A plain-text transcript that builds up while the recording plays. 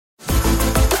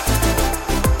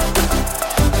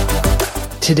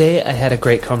Today, I had a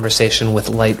great conversation with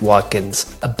Light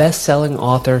Watkins, a best-selling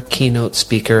author, keynote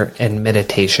speaker, and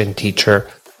meditation teacher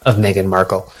of Meghan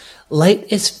Markle.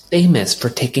 Light is famous for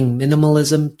taking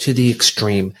minimalism to the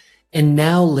extreme and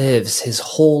now lives his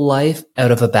whole life out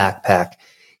of a backpack.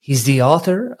 He's the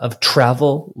author of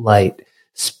Travel Light,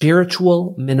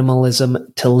 Spiritual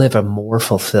Minimalism to Live a More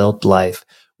Fulfilled Life,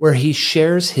 where he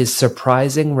shares his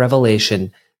surprising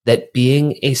revelation that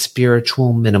being a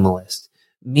spiritual minimalist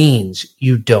means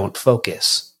you don't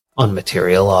focus on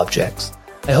material objects.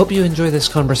 I hope you enjoy this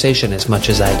conversation as much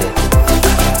as I did.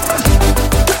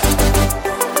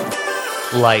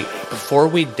 Light, before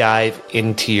we dive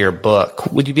into your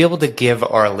book, would you be able to give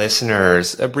our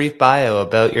listeners a brief bio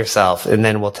about yourself, and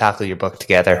then we'll tackle your book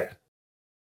together?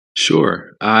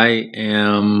 Sure. I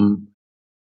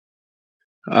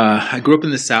grew up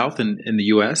in the South in the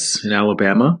U.S., in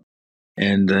Alabama.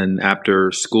 And then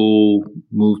after school,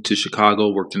 moved to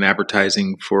Chicago, worked in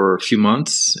advertising for a few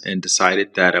months, and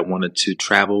decided that I wanted to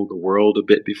travel the world a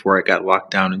bit before I got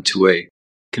locked down into a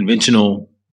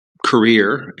conventional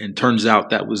career. And turns out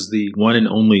that was the one and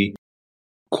only,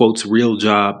 quotes, real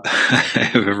job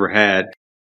I've ever had.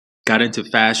 Got into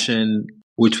fashion,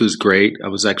 which was great. I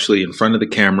was actually in front of the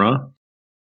camera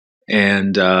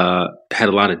and had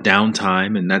a lot of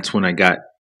downtime. And that's when I got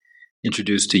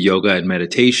introduced to yoga and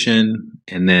meditation,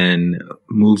 and then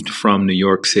moved from New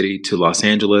York City to Los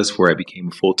Angeles, where I became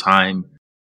a full-time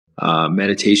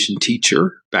meditation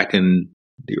teacher back in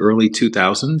the early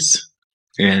 2000s.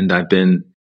 And I've been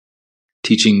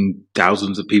teaching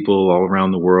thousands of people all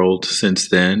around the world since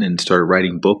then, and started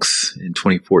writing books in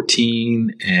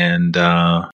 2014. And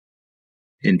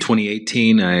in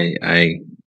 2018, I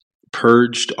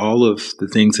purged all of the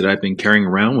things that I've been carrying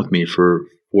around with me for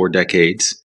 4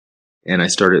 decades. And I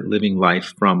started living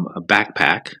life from a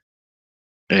backpack.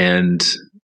 And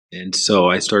so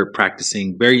I started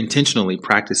very intentionally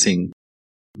practicing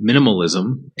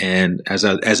minimalism and as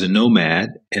a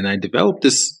nomad. And I developed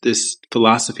this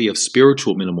philosophy of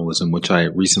spiritual minimalism, which I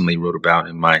recently wrote about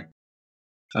in my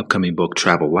upcoming book,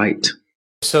 Travel Light.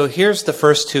 So here's the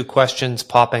first 2 questions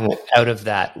popping out of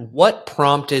that. What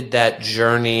prompted that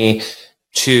journey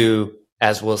to,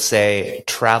 as we'll say,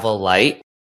 travel light,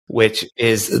 which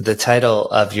is the title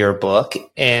of your book?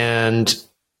 And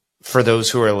for those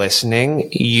who are listening,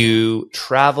 you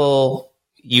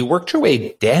worked your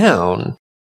way down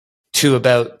to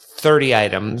about 30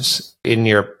 items in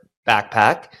your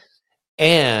backpack.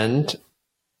 And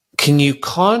can you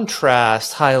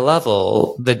contrast high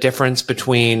level the difference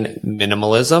between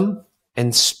minimalism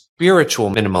and spiritual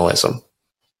minimalism?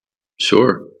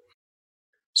 Sure.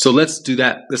 So let's do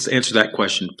that. Let's answer that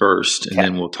question first, and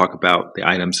then we'll talk about the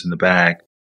items in the bag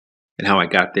and how I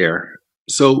got there.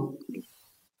 So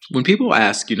when people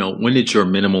ask, when did your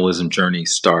minimalism journey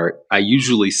start? I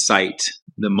usually cite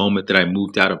the moment that I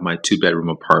moved out of my 2-bedroom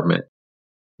apartment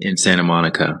in Santa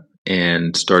Monica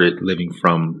and started living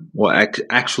from a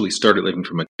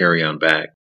carry-on bag.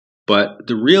 But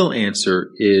the real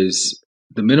answer is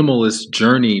the minimalist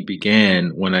journey began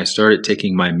when I started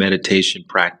taking my meditation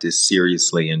practice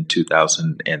seriously in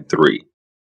 2003.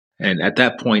 And at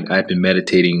that point, I'd been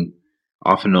meditating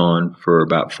off and on for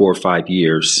about 4 or 5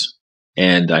 years.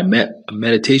 And I met a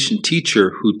meditation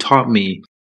teacher who taught me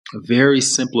a very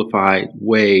simplified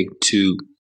way to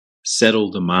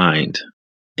settle the mind.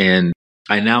 And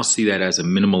I now see that as a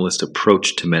minimalist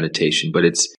approach to meditation, but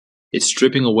it's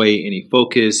stripping away any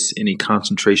focus, any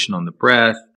concentration on the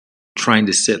breath, trying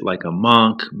to sit like a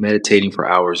monk, meditating for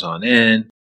hours on end.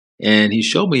 And he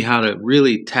showed me how to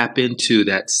really tap into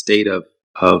that state of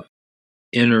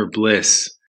inner bliss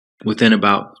within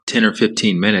about 10 or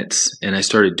 15 minutes. And I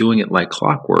started doing it like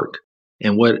clockwork.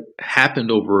 And what happened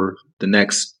over the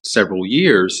next several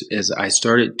years is I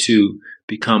started to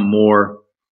become more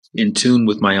in tune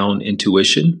with my own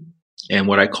intuition and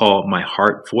what I call my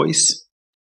heart voice.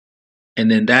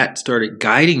 And then that started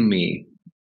guiding me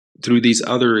through these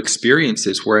other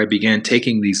experiences where I began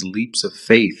taking these leaps of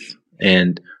faith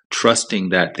and trusting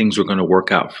that things were going to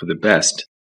work out for the best.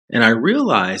 And I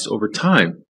realized over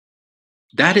time,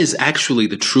 that is actually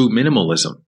the true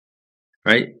minimalism,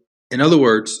 right? In other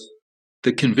words,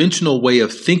 the conventional way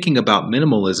of thinking about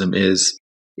minimalism is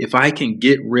if I can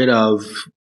get rid of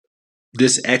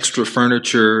this extra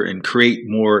furniture and create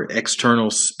more external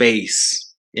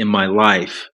space in my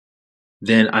life,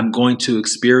 then I'm going to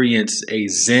experience a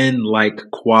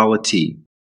Zen-like quality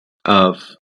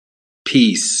of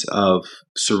peace, of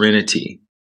serenity.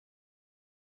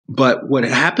 But what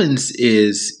happens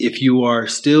is if you are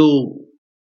still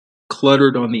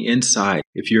cluttered on the inside,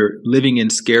 if you're living in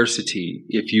scarcity,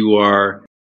 if you are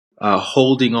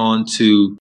holding on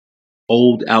to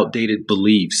old, outdated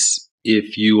beliefs,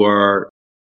 if you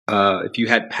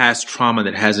had past trauma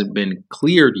that hasn't been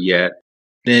cleared yet,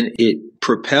 then it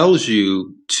propels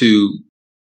you to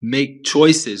make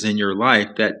choices in your life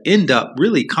that end up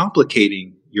really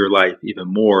complicating your life even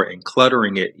more and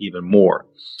cluttering it even more.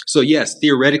 So yes,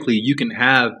 theoretically, you can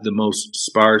have the most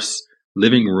sparse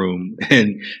living room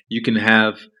and you can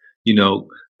have,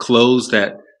 clothes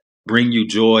that bring you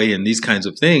joy and these kinds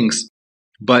of things.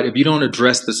 But if you don't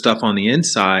address the stuff on the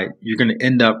inside, you're going to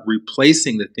end up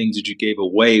replacing the things that you gave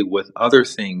away with other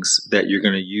things that you're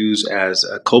going to use as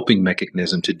a coping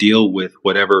mechanism to deal with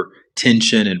whatever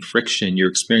tension and friction you're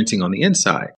experiencing on the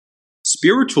inside.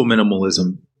 Spiritual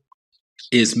minimalism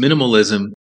is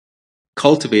minimalism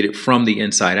cultivated from the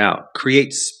inside out.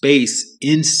 Create space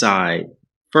inside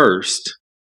first,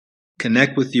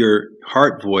 connect with your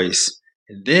heart voice,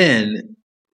 and then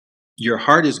your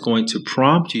heart is going to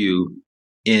prompt you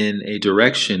in a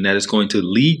direction that is going to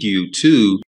lead you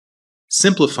to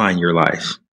simplifying your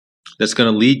life. That's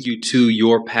going to lead you to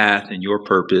your path and your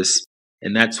purpose.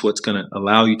 And that's what's going to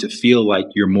allow you to feel like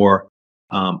you're more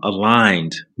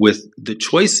aligned with the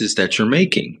choices that you're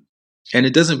making. And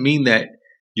it doesn't mean that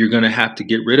you're going to have to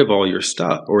get rid of all your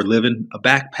stuff or live in a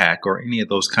backpack or any of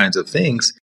those kinds of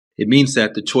things. It means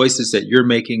that the choices that you're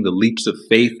making, the leaps of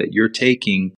faith that you're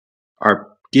taking, are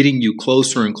getting you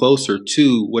closer and closer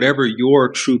to whatever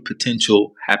your true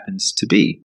potential happens to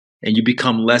be. And you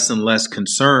become less and less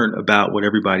concerned about what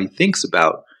everybody thinks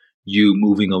about you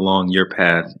moving along your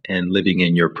path and living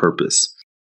in your purpose.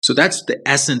 So that's the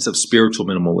essence of spiritual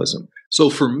minimalism. So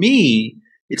for me,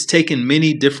 it's taken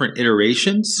many different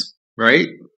iterations, right?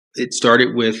 It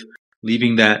started with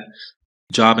leaving that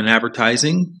job in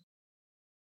advertising,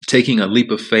 taking a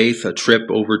leap of faith, a trip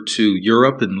over to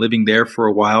Europe and living there for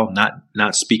a while,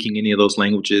 not speaking any of those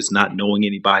languages, not knowing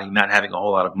anybody, not having a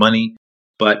whole lot of money,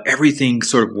 but everything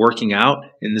sort of working out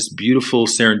in this beautiful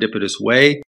serendipitous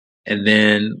way. And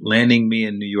then landing me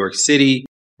in New York City,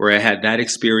 where I had that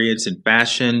experience in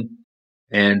fashion,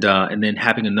 and then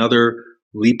having another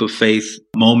leap of faith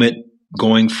moment,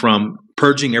 going from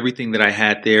purging everything that I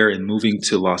had there and moving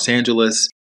to Los Angeles,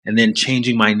 and then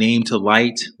changing my name to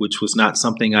Light, which was not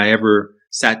something I ever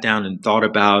sat down and thought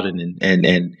about and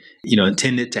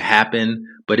intended to happen,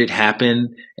 but it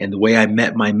happened. And the way I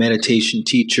met my meditation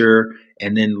teacher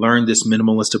and then learned this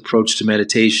minimalist approach to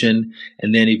meditation,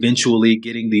 and then eventually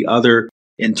getting the other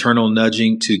internal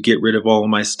nudging to get rid of all of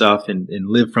my stuff and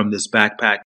live from this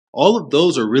backpack. All of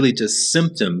those are really just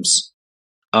symptoms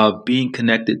of being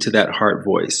connected to that heart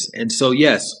voice. And so,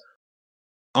 yes,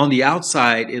 on the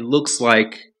outside, it looks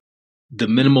like the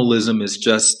minimalism is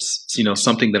just,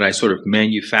 something that I sort of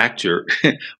manufacture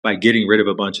by getting rid of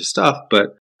a bunch of stuff.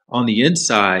 But on the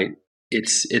inside,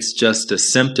 it's just a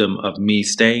symptom of me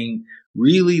staying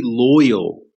really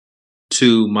loyal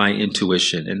to my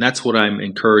intuition. And that's what I'm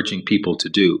encouraging people to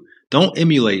do. Don't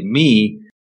emulate me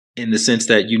in the sense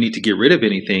that you need to get rid of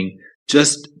anything.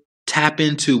 Just tap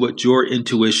into what your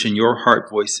intuition, your heart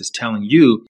voice is telling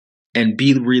you, and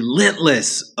be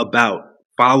relentless about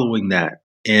following that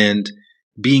and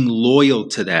being loyal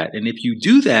to that. And if you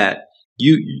do that,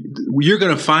 you're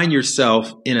going to find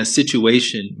yourself in a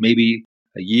situation, maybe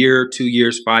a year, 2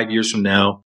 years, 5 years from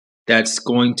now, that's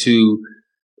going to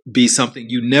be something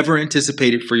you never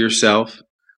anticipated for yourself,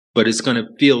 but it's going to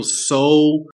feel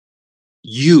so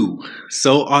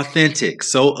authentic,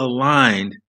 so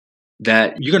aligned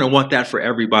that you're going to want that for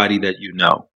everybody that you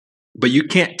know. But you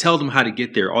can't tell them how to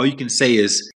get there. All you can say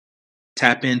is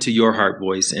tap into your heart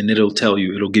voice, and it'll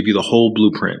give you the whole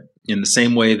blueprint. In the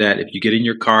same way that if you get in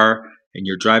your car and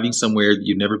you're driving somewhere that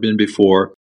you've never been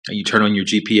before and you turn on your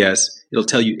GPS, it'll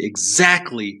tell you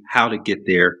exactly how to get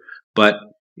there. But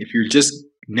if you're just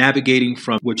navigating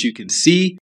from what you can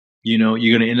see, you're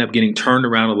going to end up getting turned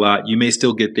around a lot. You may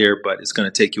still get there, but it's going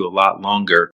to take you a lot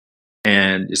longer,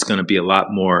 and it's going to be a lot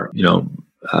more,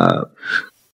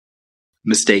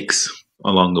 mistakes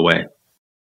along the way.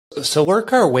 So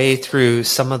work our way through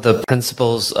some of the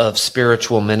principles of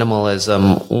spiritual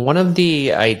minimalism. One of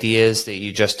the ideas that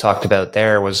you just talked about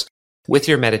there was with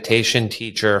your meditation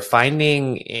teacher,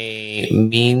 finding a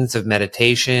means of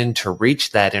meditation to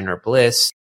reach that inner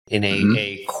bliss in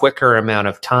a quicker amount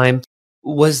of time.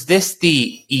 Was this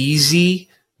the easy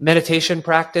meditation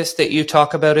practice that you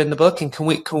talk about in the book? And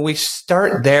can we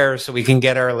start there so we can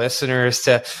get our listeners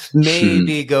to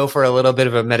maybe go for a little bit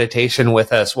of a meditation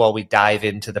with us while we dive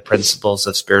into the principles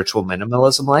of spiritual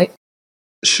minimalism, Light?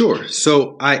 Sure.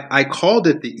 So I called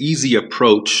it the easy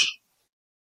approach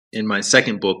in my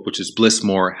second book, which is Bliss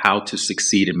More: How to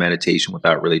Succeed in Meditation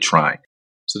Without Really Trying.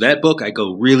 So that book, I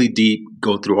go really deep,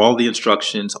 go through all the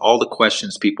instructions, all the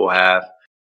questions people have,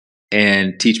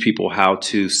 and teach people how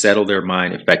to settle their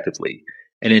mind effectively.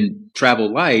 And in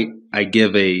Travel Light, I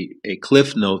give a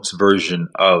Cliff Notes version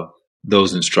of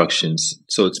those instructions.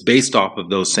 So it's based off of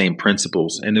those same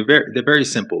principles. And they're very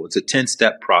simple. It's a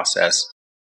 10-step process.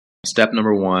 Step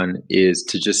number 1 is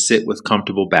to just sit with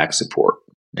comfortable back support.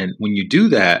 And when you do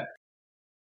that,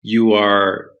 you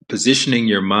are positioning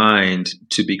your mind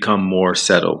to become more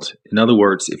settled. In other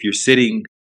words, if you're sitting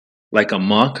like a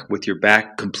monk with your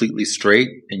back completely straight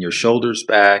and your shoulders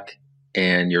back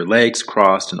and your legs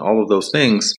crossed and all of those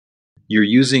things, you're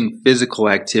using physical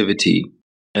activity.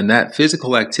 And that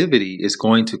physical activity is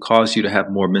going to cause you to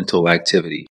have more mental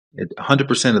activity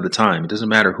 100% of the time. It doesn't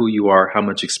matter who you are, how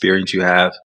much experience you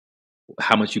have,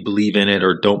 how much you believe in it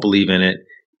or don't believe in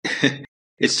it.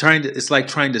 It's like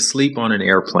trying to sleep on an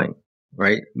airplane,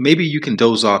 right? Maybe you can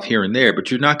doze off here and there, but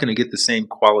you're not going to get the same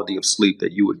quality of sleep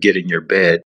that you would get in your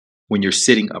bed when you're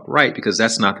sitting upright, because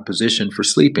that's not the position for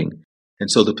sleeping.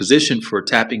 And so the position for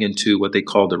tapping into what they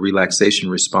call the relaxation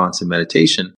response in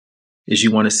meditation is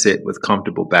you want to sit with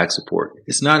comfortable back support.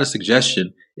 It's not a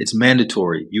suggestion. It's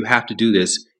mandatory. You have to do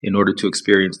this in order to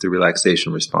experience the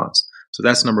relaxation response. So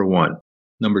that's number 1.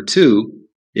 Number 2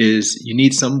 is you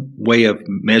need some way of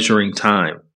measuring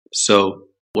time. So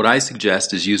what I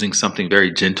suggest is using something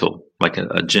very gentle, like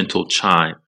a gentle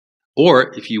chime.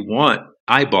 Or if you want,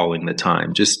 eyeballing the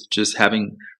time, just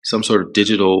having some sort of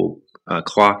digital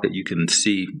clock that you can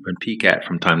see and peek at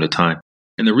from time to time.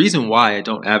 And the reason why I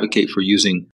don't advocate for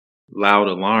using loud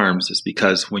alarms is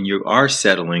because when you are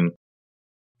settling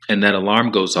and that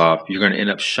alarm goes off, you're going to end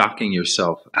up shocking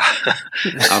yourself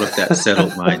out of that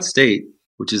settled mind state,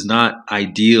 which is not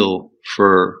ideal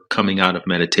for coming out of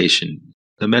meditation.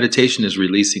 The meditation is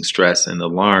releasing stress, and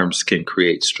alarms can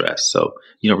create stress. So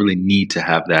you don't really need to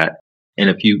have that. And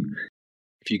if you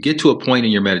get to a point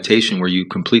in your meditation where you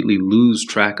completely lose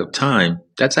track of time,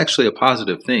 that's actually a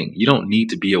positive thing. You don't need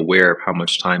to be aware of how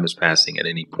much time is passing at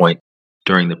any point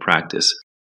during the practice.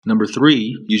 Number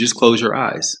 3, you just close your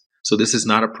eyes. So this is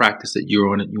not a practice that you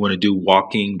want to do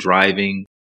walking, driving,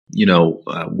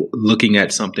 looking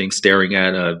at something, staring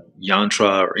at a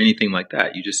yantra or anything like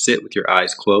that. You just sit with your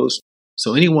eyes closed.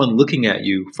 So anyone looking at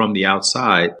you from the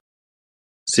outside,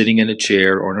 sitting in a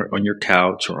chair or on your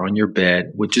couch or on your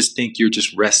bed, would just think you're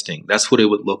just resting. That's what it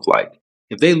would look like.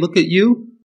 If they look at you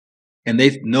and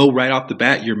they know right off the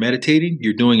bat you're meditating,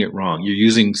 you're doing it wrong.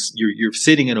 You're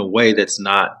sitting in a way that's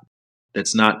not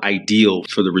ideal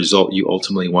for the result you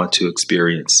ultimately want to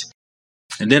experience.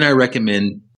 And then I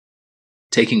recommend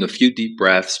taking a few deep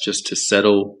breaths just to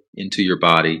settle into your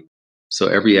body. So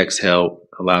every exhale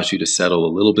allows you to settle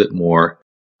a little bit more.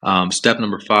 Step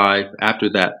number 5,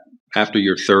 after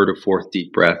your 3rd or 4th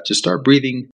deep breath, just start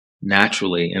breathing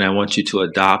naturally. And I want you to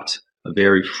adopt a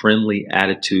very friendly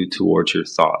attitude towards your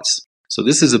thoughts. So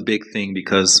this is a big thing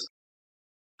because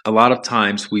a lot of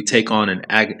times we take on an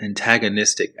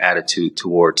antagonistic attitude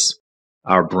towards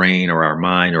our brain or our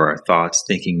mind or our thoughts,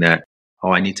 thinking that,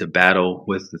 I need to battle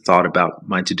with the thought about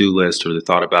my to-do list or the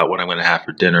thought about what I'm going to have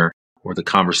for dinner or the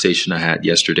conversation I had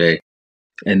yesterday.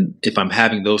 And if I'm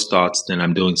having those thoughts, then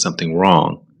I'm doing something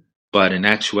wrong. But in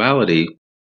actuality,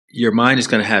 your mind is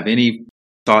going to have any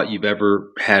thought you've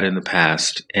ever had in the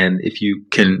past. And if you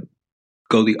can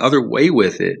go the other way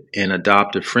with it and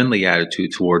adopt a friendly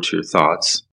attitude towards your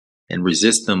thoughts and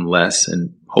resist them less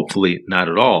and hopefully not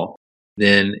at all,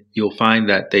 then you'll find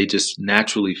that they just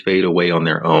naturally fade away on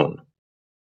their own.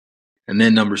 And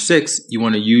then number 6, you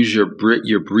want to use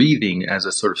your breathing as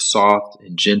a sort of soft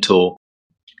and gentle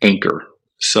anchor.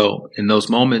 So in those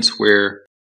moments where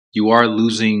you are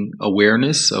losing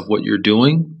awareness of what you're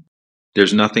doing,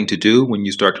 there's nothing to do when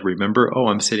you start to remember,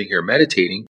 I'm sitting here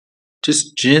meditating.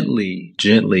 Just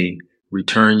gently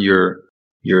return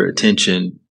your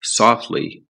attention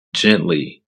softly,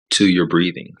 gently to your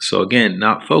breathing. So again,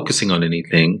 not focusing on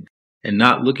anything and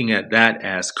not looking at that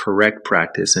as correct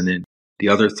practice and then the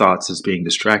other thoughts as being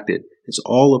distracted. It's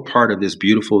all a part of this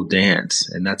beautiful dance,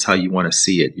 and that's how you want to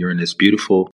see it. You're in this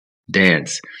beautiful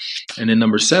dance. And then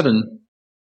number 7,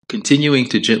 continuing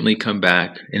to gently come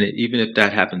back. And even if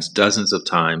that happens dozens of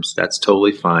times, that's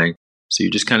totally fine. So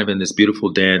you're just kind of in this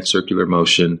beautiful dance, circular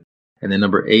motion. And then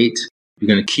number 8, you're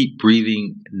going to keep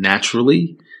breathing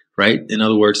naturally, right? In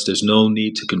other words, there's no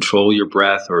need to control your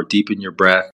breath or deepen your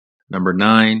breath. Number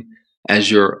 9,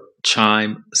 as your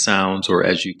chime sounds, or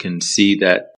as you can see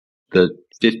that the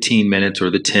 15 minutes or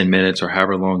the 10 minutes or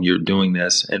however long you're doing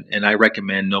this, and I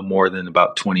recommend no more than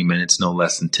about 20 minutes, no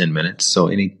less than 10 minutes. So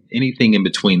anything in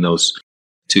between those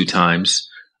 2 times,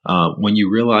 when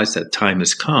you realize that time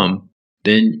has come,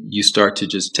 Then you start to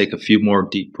just take a few more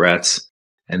deep breaths.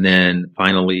 And then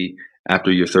finally,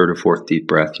 after your third or fourth deep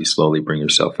breath, you slowly bring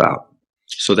yourself out.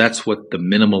 So that's what the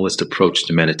minimalist approach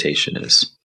to meditation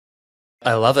is.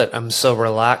 I love it. I'm so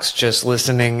relaxed just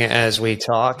listening as we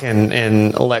talk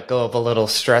and let go of a little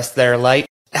stress there. Light,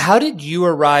 how did you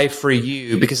arrive for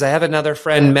you? Because I have another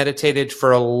friend meditated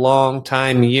for a long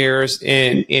time, years,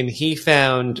 and he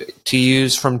found, to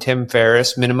use from Tim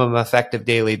Ferriss, minimum effective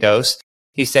daily dose.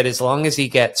 He said as long as he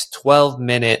gets 12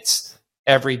 minutes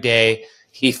every day,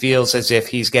 he feels as if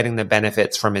he's getting the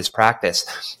benefits from his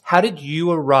practice. How did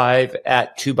you arrive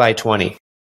at 2x20?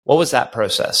 What was that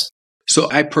process?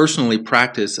 So I personally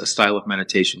practice a style of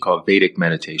meditation called Vedic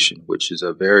meditation, which is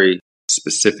a very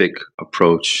specific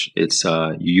approach. It's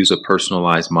you use a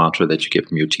personalized mantra that you get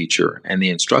from your teacher. And the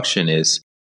instruction is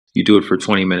you do it for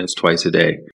 20 minutes twice a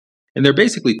day. And there are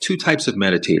basically two types of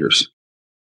meditators.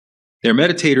 There are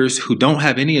meditators who don't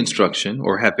have any instruction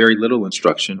or have very little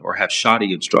instruction or have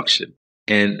shoddy instruction.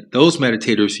 And those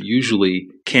meditators usually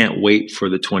can't wait for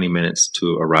the 20 minutes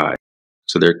to arrive.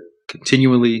 So they're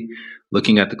continually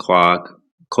looking at the clock,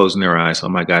 closing their eyes. Oh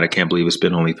my God, I can't believe it's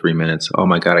been only 3 minutes. Oh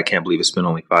my God, I can't believe it's been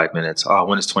only 5 minutes. Oh,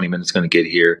 when is 20 minutes going to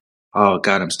get here? Oh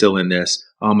God, I'm still in this.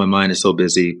 Oh, my mind is so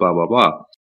busy, blah, blah, blah.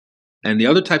 And the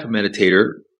other type of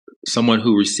meditator, someone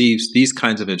who receives these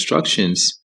kinds of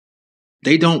instructions,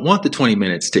 they don't want the 20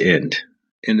 minutes to end.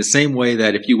 In the same way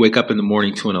that if you wake up in the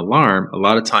morning to an alarm, a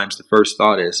lot of times the first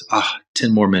thought is,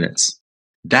 10 more minutes.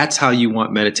 That's how you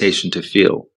want meditation to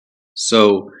feel.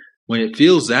 So when it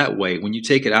feels that way, when you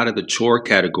take it out of the chore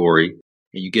category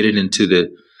and you get it into the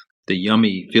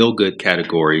yummy feel-good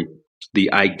category,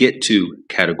 the I get to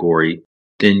category,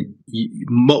 then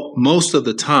most of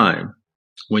the time,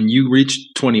 when you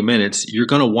reach 20 minutes, you're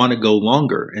going to want to go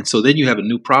longer. And so then you have a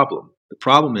new problem. The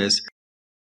problem is,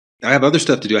 I have other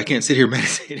stuff to do. I can't sit here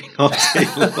meditating all day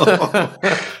long.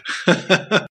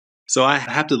 So I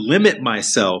have to limit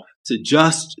myself to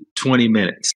just 20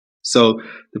 minutes. So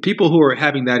the people who are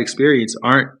having that experience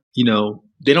aren't,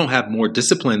 they don't have more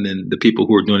discipline than the people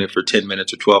who are doing it for 10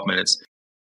 minutes or 12 minutes.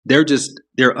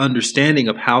 Their understanding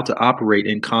of how to operate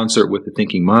in concert with the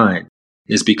thinking mind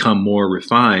has become more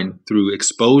refined through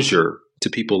exposure to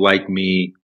people like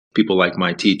me, people like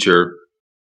my teacher.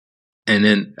 And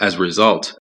then as a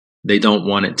result, they don't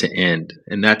want it to end.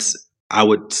 And that's, I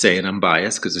would say, and I'm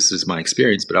biased because this is my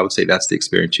experience, but I would say that's the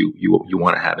experience you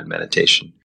want to have in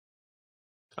meditation.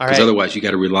 Because otherwise you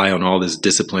got to rely on all this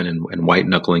discipline and white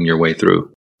knuckling your way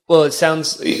through. Well, it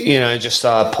sounds, I just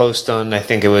saw a post on, I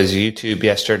think it was YouTube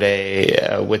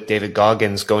yesterday with David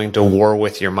Goggins going to war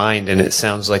with your mind. And it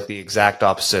sounds like the exact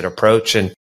opposite approach.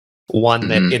 And one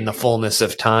that in the fullness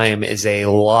of time is a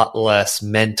lot less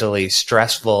mentally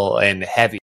stressful and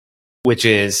heavy, which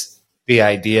is the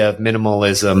idea of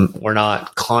minimalism. We're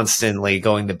not constantly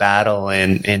going to battle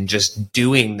and just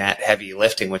doing that heavy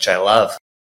lifting, which I love.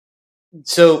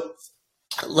 So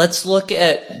let's look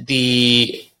at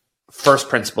the first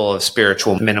principle of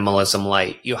spiritual minimalism,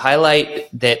 Light. You highlight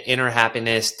that inner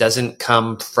happiness doesn't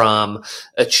come from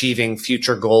achieving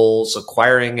future goals,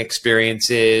 acquiring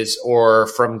experiences, or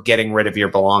from getting rid of your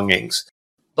belongings.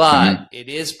 But it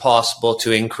is possible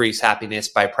to increase happiness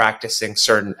by practicing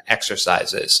certain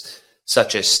exercises,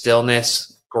 such as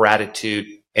stillness, gratitude,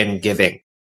 and giving.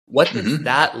 What does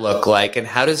that look like? And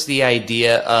how does the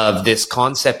idea of this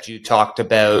concept you talked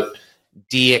about,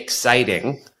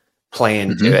 de-exciting, play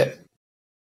into it?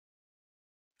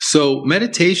 So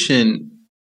meditation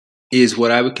is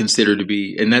what I would consider to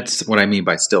be, and that's what I mean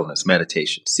by stillness,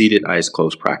 meditation, seated, eyes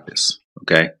closed practice.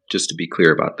 Okay, just to be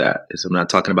clear about that, is I'm not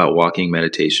talking about walking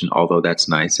meditation, although that's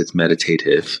nice. It's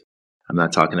meditative. I'm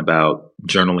not talking about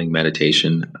journaling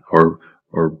meditation or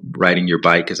riding your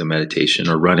bike as a meditation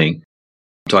or running.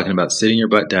 I'm talking about sitting your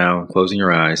butt down, closing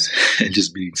your eyes, and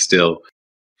just being still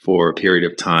for a period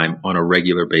of time on a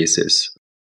regular basis.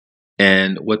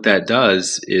 And what that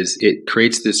does is it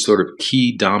creates this sort of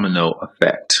key domino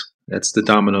effect. That's the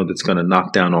domino that's going to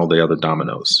knock down all the other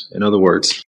dominoes. In other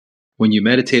words, when you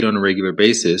meditate on a regular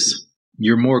basis,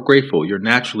 you're more grateful. You're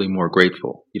naturally more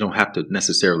grateful. You don't have to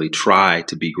necessarily try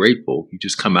to be grateful. You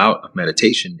just come out of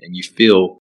meditation and you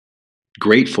feel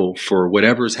grateful for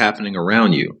whatever's happening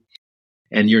around you.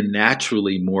 And you're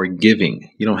naturally more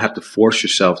giving. You don't have to force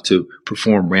yourself to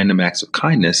perform random acts of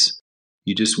kindness.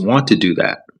 You just want to do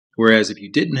that. Whereas if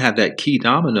you didn't have that key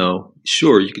domino,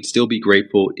 sure, you could still be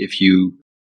grateful if you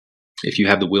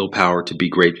have the willpower to be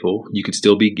grateful. You could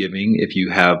still be giving if you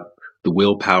have the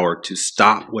willpower to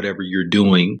stop whatever you're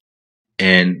doing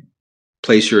and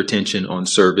place your attention on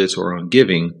service or on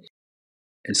giving.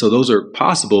 And so those are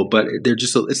possible, but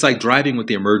it's like driving with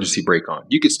the emergency brake on.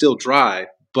 You could still drive,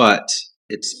 but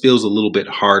it feels a little bit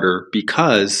harder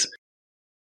because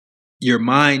your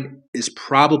mind is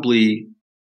probably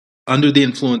under the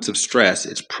influence of stress.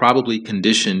 It's probably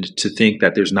conditioned to think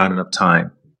that there's not enough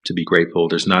time to be grateful.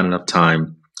 There's not enough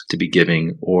time to be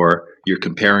giving, or you're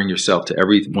comparing yourself to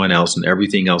everyone else and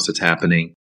everything else that's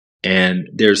happening. And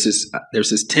there's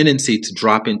this tendency to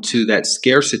drop into that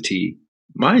scarcity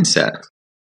mindset.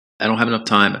 I don't have enough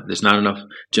time. There's not enough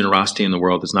generosity in the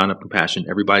world. There's not enough compassion.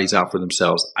 Everybody's out for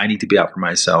themselves. I need to be out for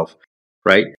myself,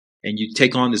 right? And you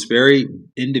take on this very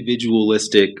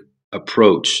individualistic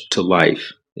approach to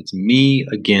life. It's me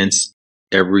against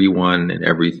everyone and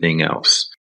everything else.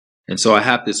 And so I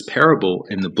have this parable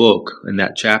in the book, in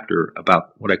that chapter,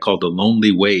 about what I call the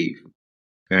lonely wave.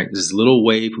 Right? This little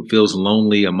wave who feels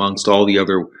lonely amongst all the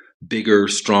other bigger,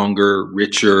 stronger,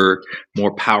 richer,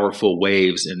 more powerful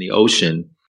waves in the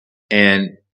ocean.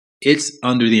 And it's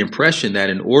under the impression that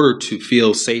in order to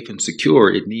feel safe and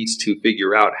secure, it needs to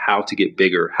figure out how to get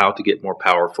bigger, how to get more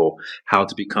powerful, how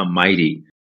to become mighty.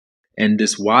 And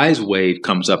this wise wave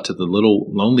comes up to the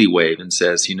little lonely wave and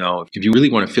says, if you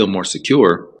really want to feel more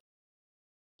secure,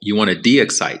 you want to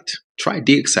de-excite. Try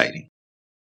de-exciting.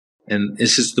 And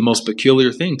it's just the most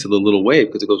peculiar thing to the little wave,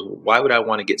 because it goes, why would I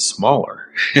want to get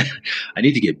smaller? I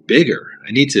need to get bigger.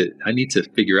 I need to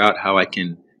figure out how I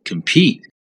can compete.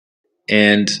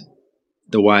 And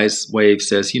the wise wave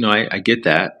says, I get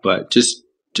that, but just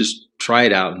try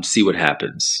it out and see what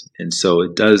happens. And so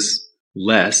it does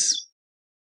less.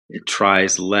 It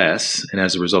tries less. And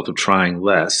as a result of trying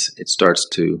less, it starts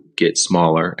to get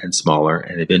smaller and smaller.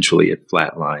 And eventually it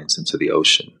flatlines into the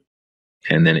ocean.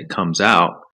 And then it comes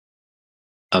out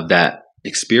of that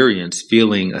experience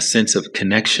feeling a sense of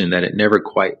connection that it never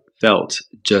quite felt,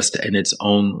 just in its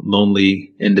own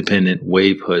lonely, independent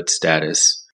wavehood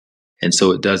status. And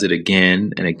so it does it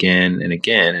again and again and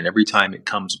again. And every time it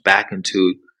comes back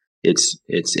into its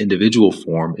individual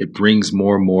form, it brings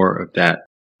more and more of that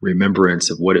remembrance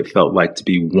of what it felt like to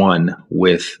be one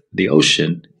with the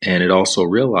ocean. And it also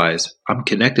realized, I'm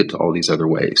connected to all these other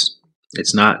waves.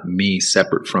 It's not me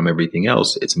separate from everything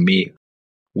else. It's me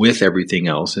with everything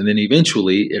else. And then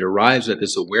eventually it arrives at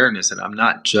this awareness that I'm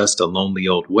not just a lonely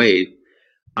old wave.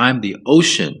 I'm the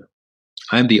ocean.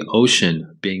 I'm the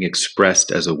ocean being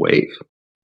expressed as a wave.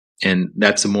 And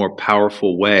that's a more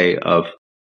powerful way of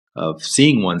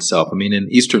seeing oneself. I mean, in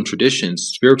Eastern traditions,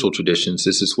 spiritual traditions,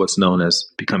 this is what's known as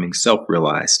becoming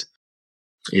self-realized.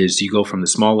 Is you go from the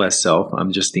small s self,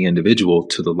 I'm just the individual,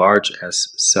 to the large s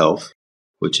self,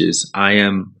 which is I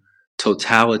am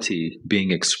totality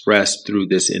being expressed through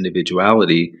this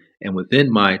individuality. And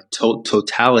within my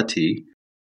totality,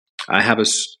 I have a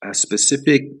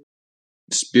specific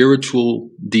spiritual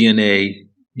DNA,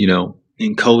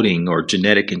 encoding or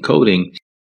genetic encoding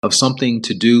of something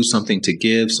to do, something to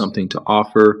give, something to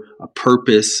offer, a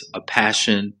purpose, a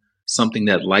passion, something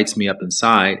that lights me up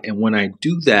inside. And when I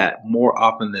do that, more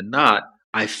often than not,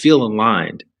 I feel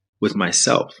aligned with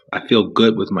myself. I feel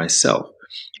good with myself.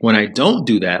 When I don't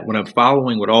do that, when I'm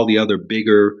following what all the other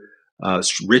bigger,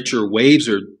 richer waves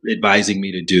are advising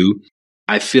me to do,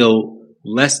 I feel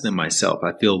less than myself.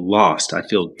 I feel lost. I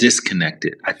feel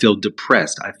disconnected. I feel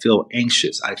depressed. I feel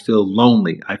anxious. I feel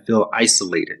lonely. I feel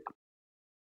isolated.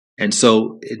 And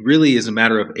so it really is a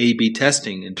matter of A/B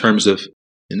testing in terms of,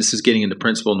 and this is getting into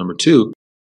principle number 2,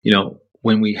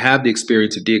 when we have the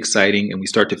experience of de-exciting and we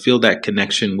start to feel that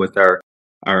connection with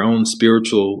our own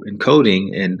spiritual encoding,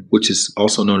 and which is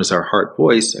also known as our heart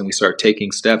voice, and we start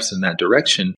taking steps in that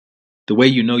direction, the way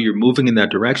you're moving in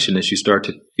that direction is you start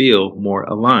to feel more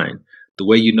aligned. The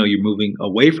way you're moving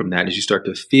away from that is you start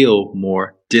to feel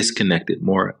more disconnected,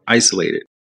 more isolated.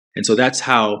 And so that's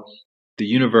how the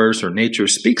universe or nature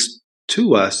speaks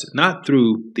to us, not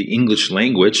through the English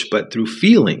language, but through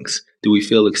feelings. Do we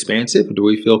feel expansive or do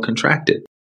we feel contracted?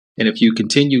 And if you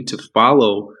continue to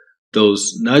follow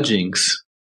those nudgings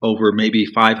over maybe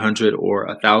 500 or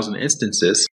 1,000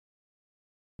 instances,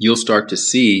 you'll start to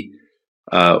see,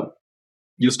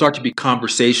 you'll start to be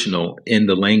conversational in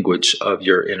the language of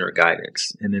your inner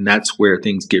guidance. And then that's where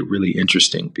things get really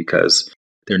interesting, because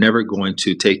they're never going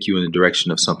to take you in the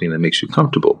direction of something that makes you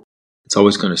comfortable. It's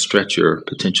always going to stretch your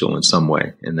potential in some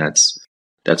way. And that's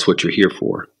what you're here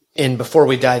for. And before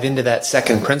we dive into that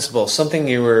second principle, something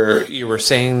you were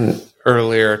saying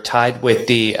earlier tied with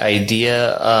the idea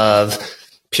of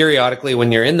periodically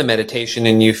when you're in the meditation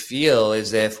and you feel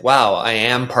as if, wow, I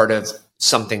am part of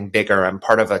something bigger. I'm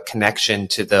part of a connection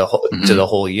to the whole, to the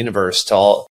whole universe,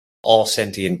 to all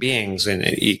sentient beings, and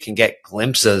you can get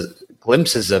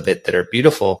glimpses of it that are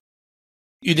beautiful.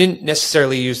 You didn't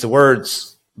necessarily use the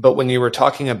words, but when you were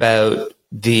talking about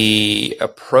the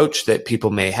approach that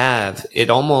people may have, it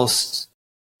almost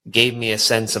gave me a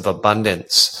sense of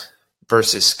abundance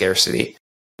versus scarcity.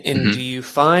 And do you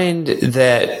find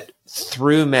that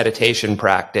through meditation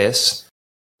practice,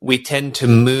 we tend to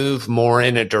move more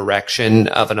in a direction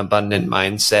of an abundant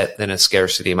mindset than a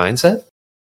scarcity mindset?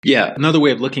 Yeah. Another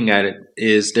way of looking at it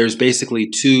is there's basically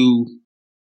two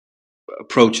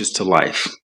approaches to life.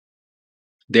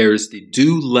 There's the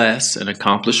do less and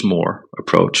accomplish more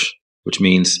approach, which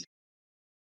means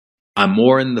I'm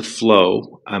more in the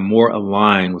flow. I'm more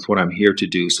aligned with what I'm here to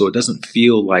do. So it doesn't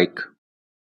feel like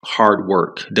hard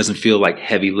work. It doesn't feel like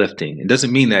heavy lifting. It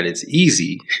doesn't mean that it's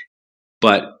easy.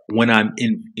 But when I'm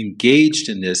engaged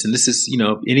in this, and this is,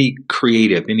 any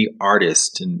creative, any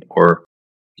artist, or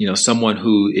someone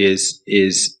who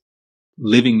is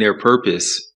living their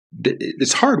purpose,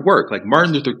 it's hard work. Like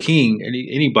Martin Luther King,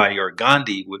 anybody, or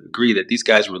Gandhi would agree that these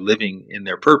guys were living in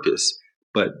their purpose,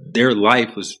 but their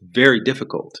life was very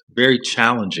difficult, very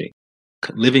challenging,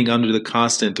 living under the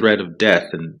constant threat of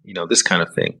death, and this kind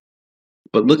of thing.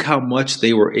 But look how much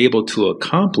they were able to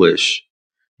accomplish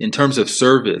in terms of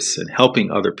service and helping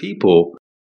other people,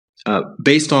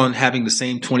 based on having the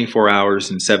same 24 hours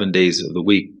and 7 days of the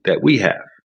week that we have,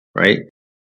 right?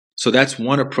 So that's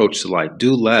one approach to life.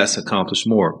 Do less, accomplish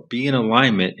more. Be in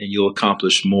alignment and you'll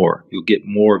accomplish more. You'll get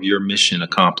more of your mission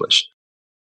accomplished.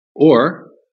 Or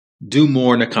do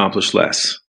more and accomplish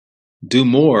less. Do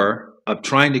more of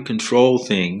trying to control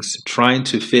things, trying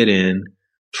to fit in,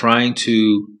 trying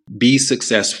to be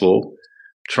successful,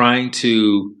 trying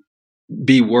to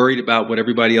be worried about what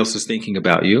everybody else is thinking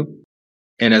about you.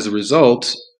 And as a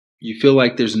result, you feel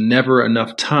like there's never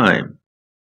enough time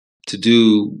to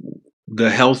do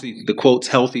the quotes,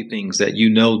 healthy things that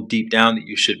deep down that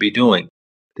you should be doing.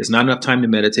 There's not enough time to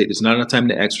meditate. There's not enough time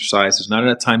to exercise. There's not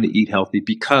enough time to eat healthy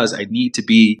because I need to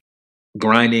be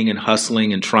grinding and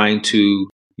hustling and trying to,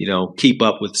 keep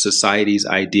up with society's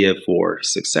idea for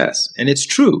success. And it's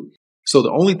true. So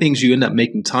the only things you end up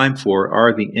making time for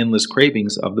are the endless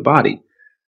cravings of the body.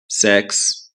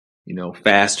 Sex,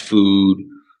 fast food,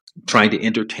 trying to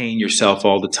entertain yourself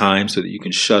all the time so that you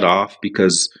can shut off,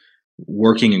 because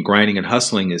working and grinding and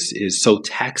hustling is so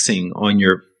taxing on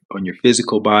your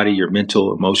physical body, your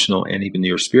mental, emotional, and even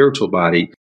your spiritual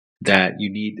body, that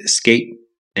you need escape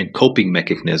and coping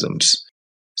mechanisms.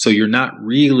 So you're not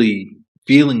really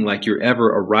feeling like you're ever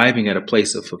arriving at a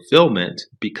place of fulfillment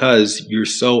because you're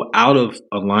so out of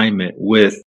alignment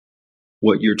with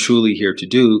what you're truly here to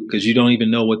do, because you don't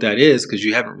even know what that is, because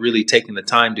you haven't really taken the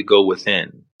time to go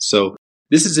within. So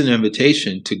this is an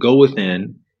invitation to go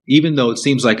within, even though it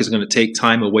seems like it's going to take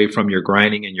time away from your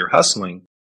grinding and your hustling,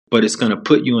 but it's going to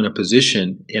put you in a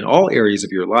position in all areas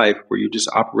of your life where you're just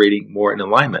operating more in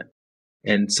alignment.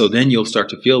 And so then you'll start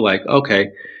to feel like, okay,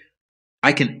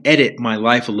 I can edit my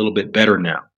life a little bit better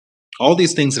now. All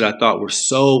these things that I thought were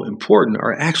so important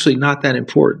are actually not that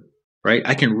important, right?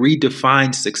 I can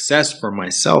redefine success for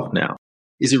myself now.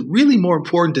 Is it really more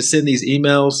important to send these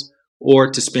emails,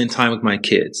 or to spend time with my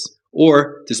kids,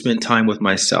 or to spend time with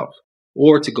myself,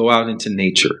 or to go out into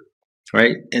nature,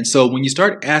 right? And so when you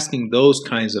start asking those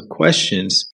kinds of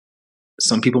questions,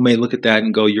 some people may look at that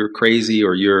and go, you're crazy,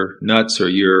 or you're nuts, or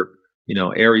you're,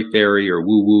 airy-fairy, or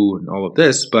woo-woo, and all of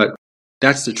this. But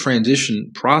that's the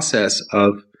transition process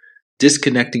of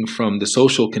disconnecting from the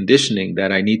social conditioning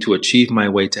that I need to achieve my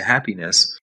way to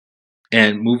happiness,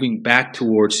 and moving back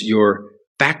towards your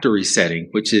factory setting,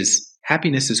 which is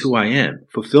happiness is who I am.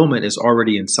 Fulfillment is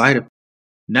already inside of me.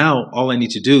 Now, all I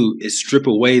need to do is strip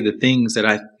away the things that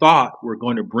I thought were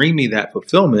going to bring me that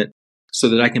fulfillment, so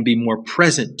that I can be more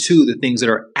present to the things that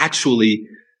are actually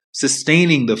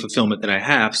sustaining the fulfillment that I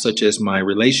have, such as my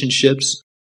relationships,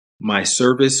 my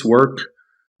service work,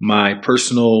 my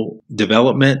personal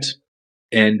development,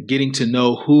 and getting to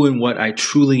know who and what I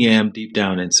truly am deep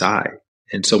down inside.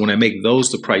 And so when I make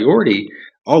those the priority,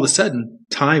 all of a sudden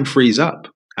time frees up.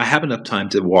 I have enough time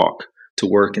to walk to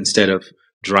work instead of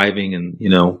driving and,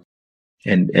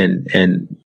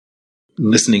 and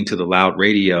listening to the loud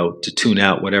radio to tune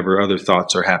out whatever other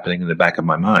thoughts are happening in the back of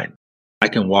my mind. I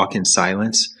can walk in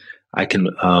silence. I can,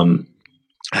 I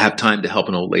have time to help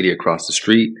an old lady across the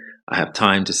street. I have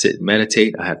time to sit and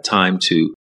meditate. I have time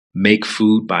to make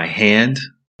food by hand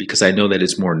because I know that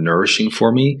it's more nourishing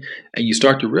for me. And you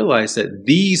start to realize that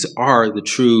these are the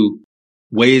true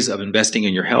ways of investing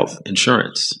in your health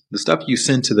insurance. The stuff you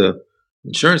send to the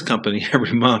insurance company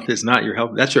every month is not your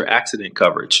health. That's your accident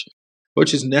coverage,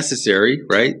 which is necessary,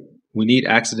 right? We need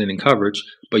accident and coverage,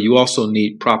 but you also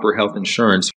need proper health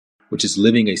insurance, which is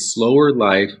living a slower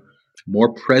life,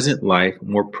 more present life,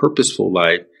 more purposeful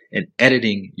life, and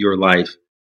editing your life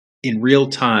in real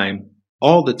time,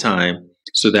 all the time,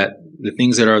 so that the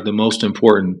things that are the most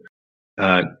important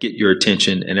get your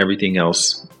attention, and everything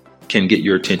else can get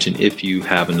your attention if you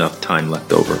have enough time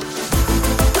left over.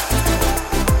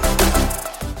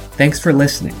 Thanks for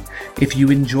listening. If you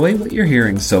enjoy what you're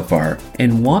hearing so far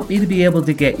and want me to be able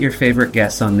to get your favorite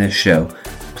guests on this show,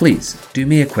 please do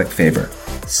me a quick favor.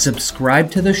 Subscribe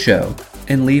to the show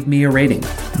and leave me a rating.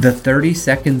 The 30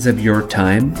 seconds of your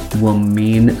time will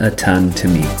mean a ton to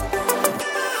me.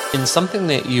 And something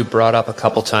that you brought up a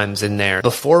couple times in there,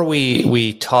 before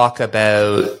we talk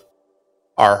about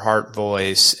our heart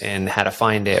voice and how to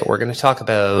find it, we're going to talk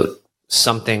about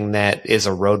something that is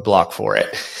a roadblock for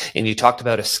it. And you talked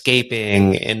about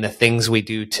escaping and the things we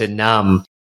do to numb.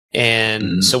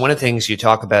 And so one of the things you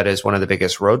talk about is one of the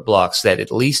biggest roadblocks that,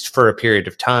 at least for a period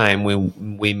of time,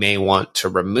 we may want to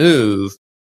remove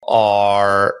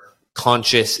are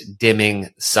conscious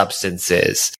dimming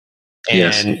substances.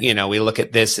 And, yes. We look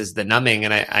at this as the numbing.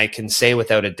 And I can say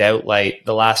without a doubt, like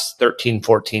the last 13,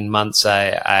 14 months,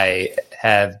 I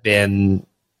have been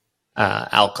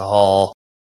alcohol,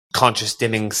 conscious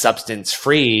dimming substance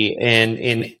free. And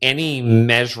in any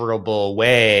measurable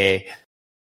way,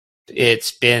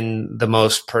 it's been the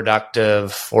most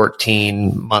productive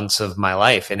 14 months of my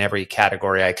life in every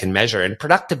category I can measure. And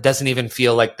productive doesn't even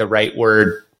feel like the right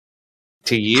word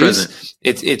to use. Present.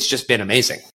 It's just been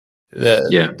amazing.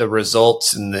 The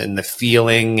results and the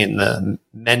feeling and the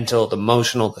mental, the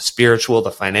emotional, the spiritual,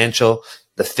 the financial,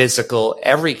 the physical,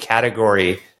 every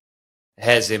category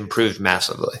has improved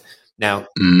massively. Now,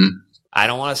 I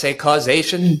don't want to say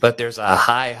causation, but there's a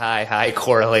high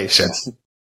correlation.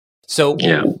 So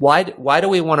why do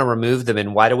we want to remove them,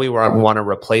 and why do we want to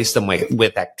replace them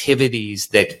with activities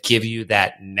that give you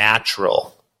that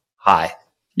natural high?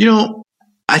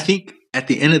 I think at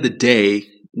the end of the day,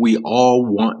 we all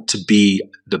want to be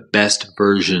the best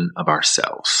version of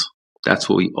ourselves. That's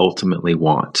what we ultimately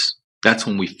want. That's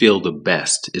when we feel the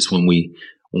best, is when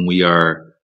we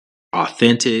are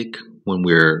authentic, when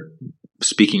we're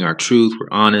speaking our truth, we're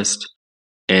honest,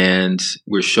 and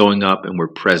we're showing up and we're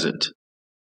present.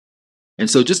 And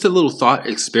so just a little thought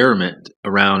experiment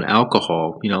around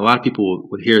alcohol. A lot of people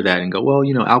would hear that and go, well,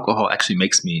 alcohol actually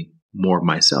makes me more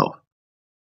myself.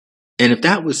 And if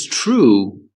that was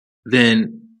true,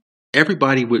 then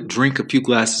everybody would drink a few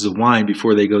glasses of wine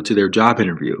before they go to their job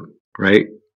interview, right?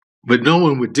 But no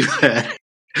one would do that,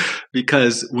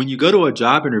 because when you go to a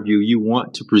job interview, you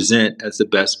want to present as the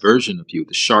best version of you,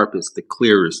 the sharpest, the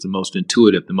clearest, the most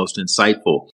intuitive, the most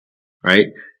insightful, right?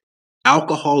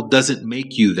 Alcohol doesn't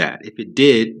make you that. If it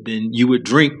did, then you would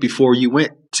drink before you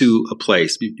went to a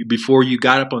place. Before you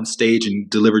got up on stage and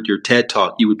delivered your TED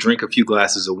Talk, you would drink a few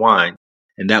glasses of wine,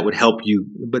 and that would help you.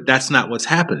 But that's not what's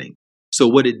happening. So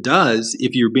what it does,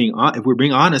 if we're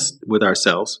being honest with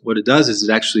ourselves, what it does is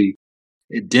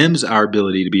it dims our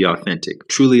ability to be authentic,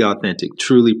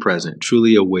 truly present,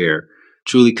 truly aware,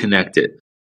 truly connected.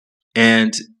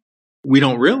 And we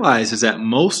don't realize is that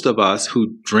most of us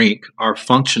who drink are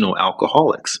functional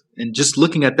alcoholics. And just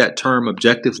looking at that term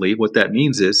objectively, what that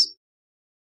means is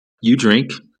you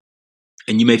drink,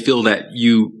 and you may feel that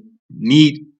you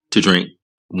need to drink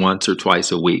once or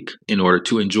twice a week in order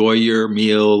to enjoy your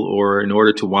meal, or in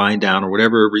order to wind down, or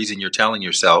whatever reason you're telling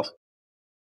yourself,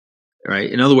 right?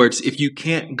 In other words, if you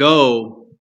can't go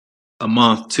a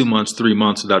month, 2 months, 3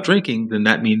 months without drinking, then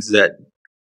that means that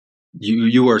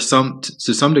you are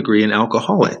to some degree an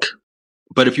alcoholic.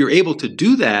 But if you're able to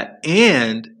do that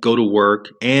and go to work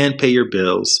and pay your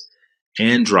bills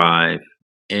and drive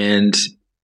and,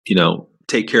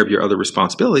 take care of your other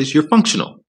responsibilities, you're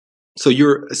functional. So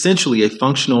you're essentially a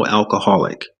functional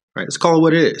alcoholic, right? Let's call it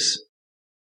what it is.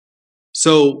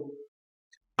 So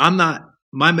my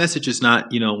message is not,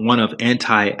 one of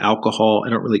anti-alcohol. I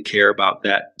don't really care about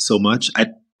that so much. I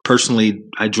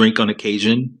drink on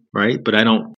occasion, right? But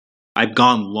I've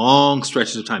gone long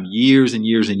stretches of time, years and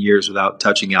years and years without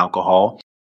touching alcohol.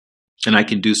 And I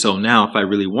can do so now if I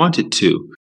really wanted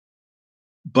to.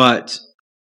 But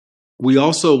we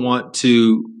also want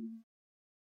to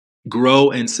grow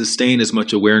and sustain as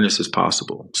much awareness as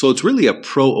possible. So it's really a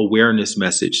pro-awareness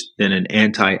message than an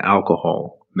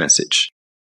anti-alcohol message.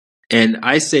 And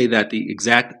I say that the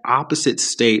exact opposite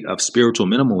state of spiritual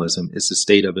minimalism is the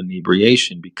state of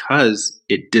inebriation, because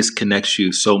it disconnects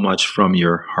you so much from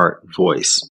your heart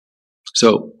voice.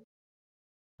 So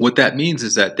what that means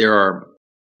is that there are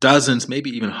dozens, maybe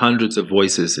even hundreds of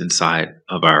voices inside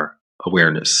of our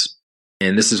awareness.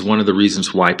 And this is one of the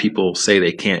reasons why people say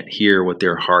they can't hear what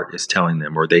their heart is telling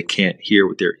them, or they can't hear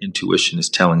what their intuition is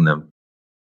telling them.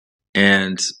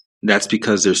 And That's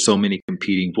because there's so many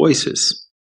competing voices.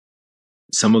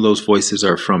 Some of those voices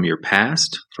are from your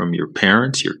past, from your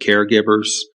parents, your caregivers.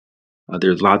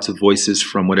 There's lots of voices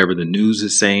from whatever the news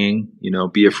is saying,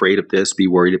 be afraid of this, be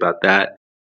worried about that.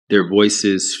 There are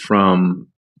voices from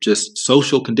just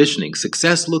social conditioning.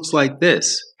 Success looks like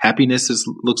this. Happiness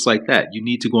looks like that. You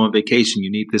need to go on vacation.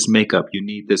 You need this makeup. You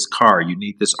need this car. You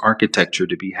need this architecture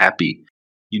to be happy.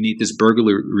 You need this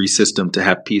burglary system to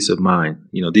have peace of mind.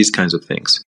 These kinds of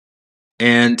things.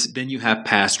 And then you have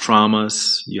past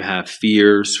traumas. You have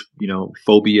fears,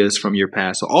 phobias from your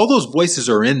past. So all those voices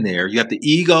are in there. You have the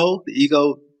ego. The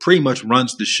ego pretty much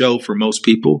runs the show for most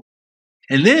people.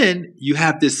 And then you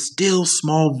have this still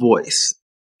small voice,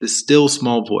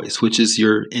 which is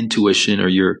your intuition or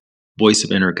your voice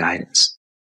of inner guidance.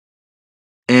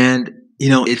 And,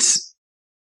 it's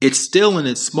still and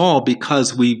it's small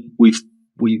because we've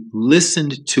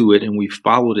listened to it and we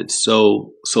followed it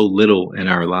so little in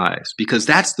our lives, because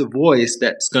that's the voice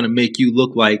that's going to make you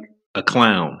look like a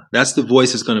clown. That's the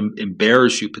voice that's going to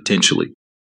embarrass you potentially.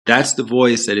 That's the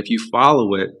voice that if you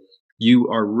follow it, you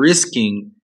are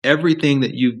risking everything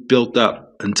that you've built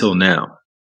up until now,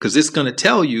 because it's going to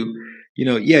tell you,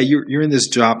 you're in this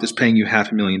job that's paying you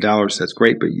 $500,000. That's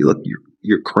great, but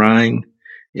you're crying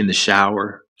in the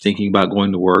shower, thinking about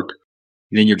going to work.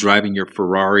 And then you're driving your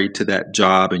Ferrari to that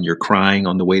job and you're crying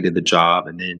on the way to the job.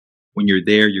 And then when you're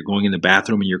there, you're going in the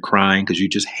bathroom and you're crying because you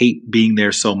just hate being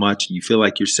there so much. And you feel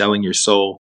like you're selling your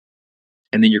soul.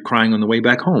 And then you're crying on the way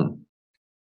back home.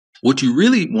 What you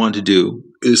really want to do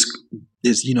is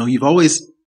you've always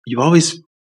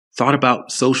thought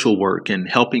about social work and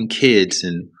helping kids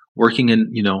and working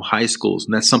in, high schools.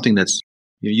 And that's something that's,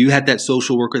 you had that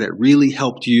social worker that really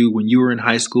helped you when you were in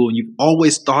high school. And you've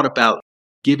always thought about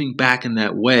giving back in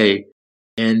that way.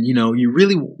 And,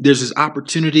 there's this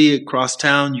opportunity across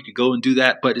town. You could go and do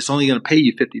that, but it's only going to pay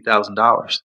you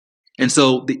 $50,000. And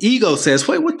so the ego says,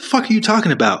 wait, what the fuck are you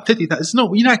talking about? $50,000?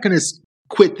 No, you're not going to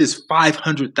quit this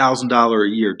 $500,000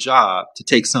 a year job to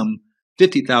take some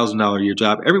 $50,000 a year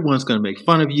job. Everyone's going to make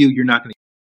fun of you. You're not going to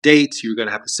get dates. You're going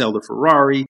to have to sell the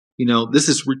Ferrari. This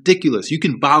is ridiculous. You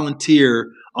can volunteer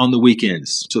on the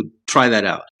weekends. So try that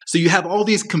out. So you have all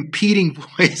these competing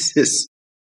voices.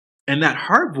 And that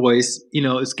heart voice,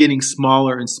 is getting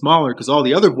smaller and smaller because all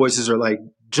the other voices are like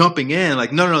jumping in,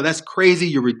 like, no, that's crazy.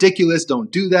 You're ridiculous.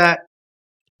 Don't do that.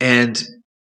 And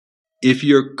if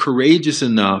you're courageous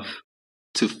enough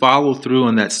to follow through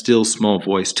on that still small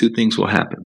voice, two things will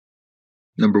happen.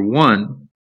 Number one,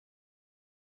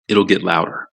 it'll get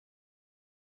louder.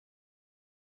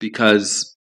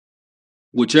 Because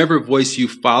whichever voice you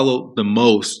follow the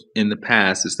most in the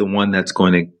past is the one that's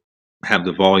going to have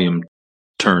the volume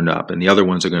turned up, and the other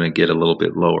ones are going to get a little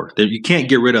bit lower. You can't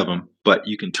get rid of them, but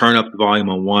you can turn up the volume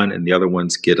on one and the other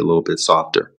ones get a little bit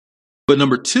softer. But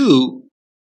number two,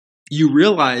 you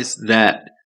realize that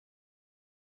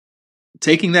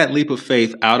taking that leap of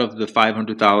faith out of the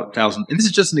 $500,000, and this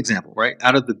is just an example, right?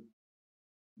 Out of the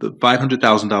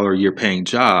 $500,000 a year paying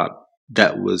job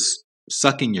that was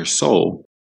sucking your soul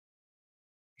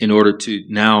in order to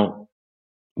now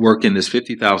work in this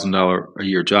 $50,000 a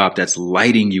year job that's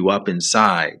lighting you up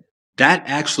inside. That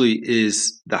actually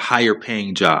is the higher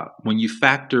paying job. When you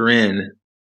factor in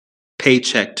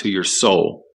paycheck to your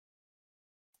soul,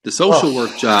 the social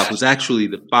work job was actually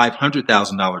the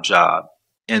 $500,000 job.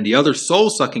 And the other soul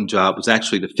sucking job was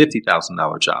actually the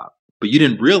 $50,000 job. But you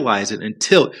didn't realize it and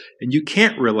you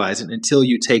can't realize it until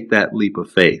you take that leap of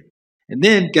faith. And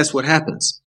then guess what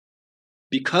happens?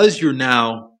 Because you're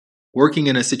now working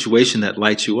in a situation that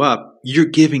lights you up, you're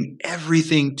giving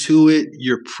everything to it.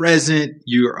 You're present.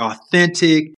 You're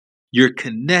authentic. You're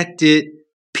connected.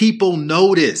 People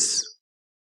notice.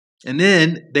 And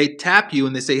then they tap you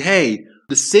and they say, hey,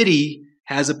 the city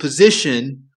has a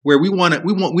position where we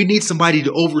need somebody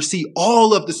to oversee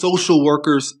all of the social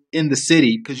workers in the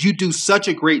city because you do such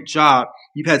a great job.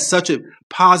 You've had such a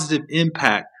positive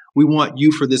impact. We want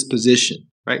you for this position,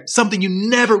 right? Something you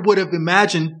never would have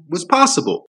imagined was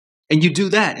possible. And you do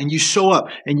that and you show up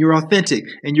and you're authentic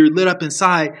and you're lit up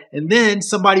inside. And then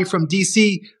somebody from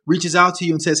DC reaches out to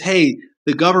you and says, hey,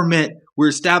 the government, we're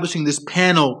establishing this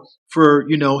panel for,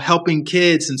 helping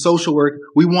kids and social work.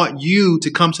 We want you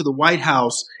to come to the White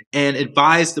House and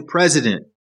advise the president.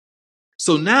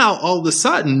 So now all of a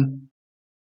sudden,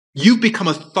 you've become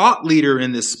a thought leader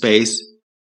in this space.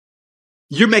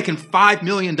 You're making $5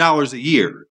 million a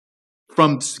year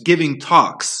from giving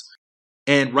talks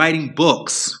and writing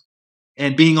books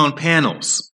and being on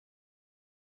panels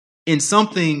in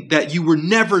something that you were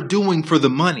never doing for the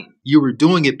money. You were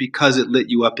doing it because it lit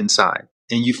you up inside.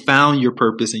 and you found your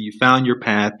purpose and you found your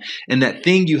path. And that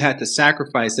thing you had to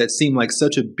sacrifice that seemed like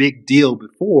such a big deal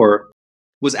before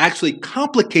was actually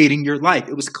complicating your life.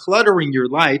 It was cluttering your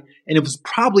life, and it was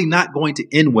probably not going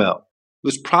to end well. It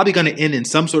was probably going to end in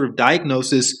some sort of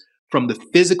diagnosis from the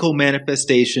physical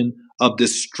manifestation of the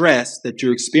stress that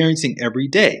you're experiencing every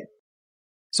day.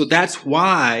 So that's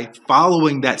why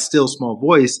following that still small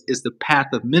voice is the path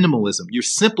of minimalism. You're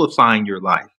simplifying your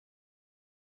life.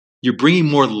 You're bringing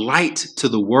more light to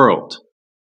the world.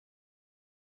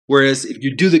 Whereas if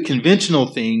you do the conventional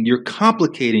thing, you're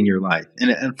complicating your life.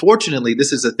 And unfortunately,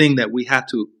 this is a thing that we have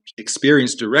to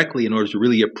experience directly in order to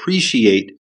really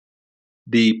appreciate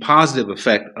the positive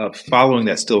effect of following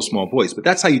that still small voice. But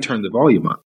that's how you turn the volume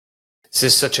up. This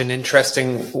is such an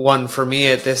interesting one for me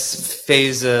at this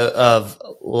phase of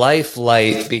life,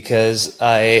 Light, because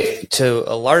I, to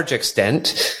a large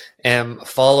extent, am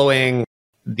following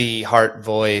the heart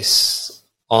voice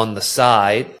on the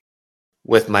side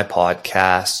with my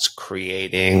podcast,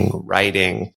 creating,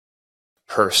 writing,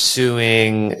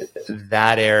 pursuing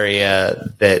that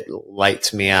area that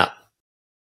lights me up.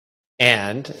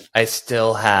 And I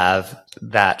still have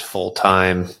that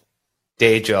full-time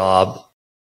day job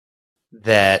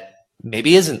that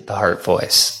maybe isn't the heart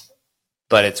voice,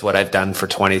 but it's what I've done for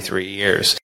 23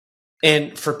 years.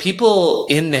 And for people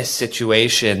in this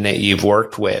situation that you've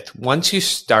worked with, once you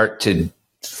start to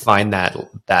find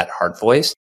that heart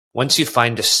voice, once you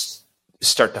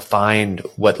start to find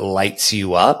what lights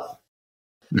you up,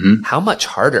 how much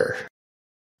harder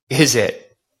is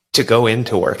it to go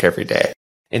into work every day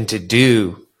and to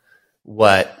do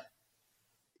what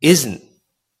isn't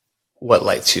what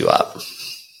lights you up?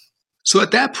 So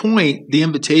at that point, the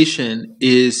invitation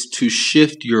is to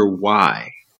shift your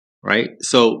why, right?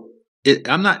 So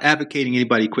I'm not advocating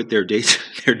anybody quit their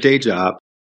day job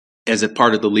as a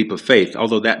part of the leap of faith,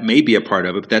 although that may be a part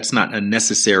of it, but that's not a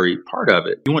necessary part of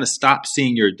it. You want to stop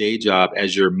seeing your day job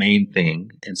as your main thing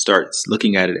and start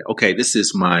looking at it. Okay, this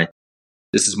is my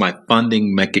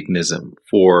funding mechanism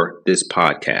for this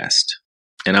podcast,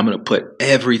 and I'm going to put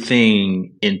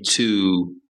everything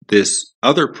into this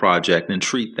other project and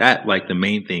treat that like the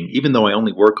main thing, even though I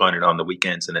only work on it on the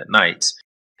weekends and at nights.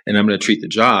 And I'm going to treat the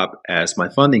job as my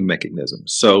funding mechanism.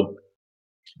 So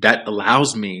that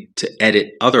allows me to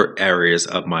edit other areas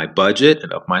of my budget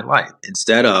and of my life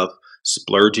instead of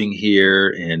splurging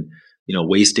here and,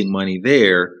 wasting money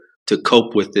there to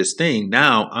cope with this thing.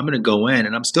 Now I'm going to go in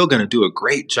and I'm still going to do a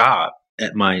great job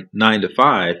at my 9 to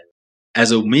 5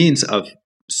 as a means of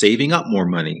saving up more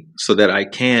money so that I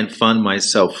can fund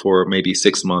myself for maybe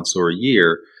 6 months or a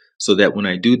year, so that when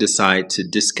I do decide to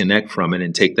disconnect from it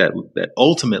and take that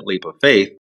ultimate leap of faith,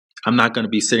 I'm not going to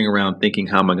be sitting around thinking,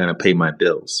 how am I going to pay my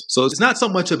bills? So it's not so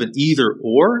much of an either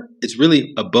or, it's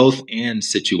really a both and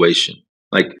situation.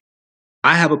 Like,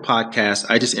 I have a podcast.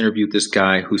 I just interviewed this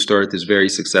guy who started this very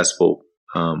successful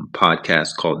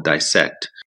podcast called Dissect,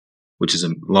 which is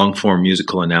a long form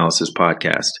musical analysis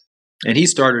podcast. And he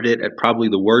started it at probably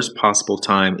the worst possible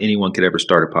time anyone could ever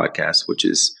start a podcast, which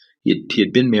is he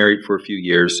had been married for a few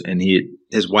years, and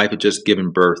his wife had just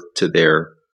given birth to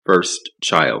their first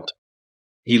child.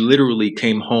 He literally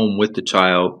came home with the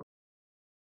child,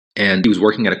 and he was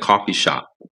working at a coffee shop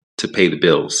to pay the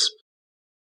bills.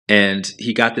 And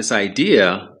he got this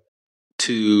idea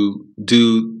to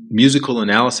do musical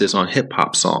analysis on hip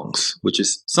hop songs, which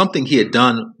is something he had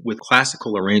done with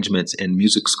classical arrangements in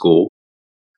music school,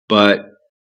 but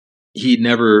he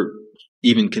never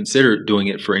even considered doing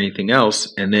it for anything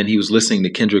else. And then he was listening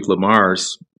to Kendrick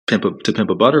Lamar's Pimp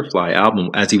a Butterfly album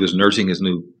as he was nursing his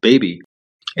new baby.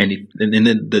 And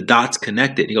then the dots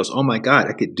connected. He goes, oh my God,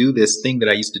 I could do this thing that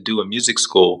I used to do in music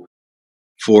school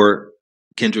for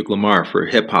Kendrick Lamar, for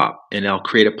hip hop, and I'll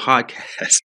create a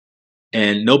podcast.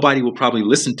 And nobody will probably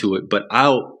listen to it, but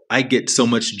I get so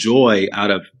much joy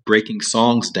out of breaking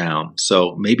songs down.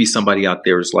 So maybe somebody out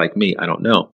there is like me. I don't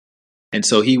know. And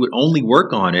so he would only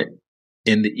work on it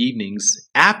in the evenings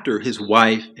after his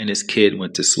wife and his kid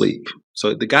went to sleep.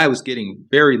 So the guy was getting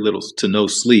very little to no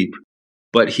sleep,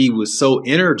 but he was so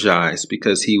energized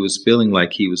because he was feeling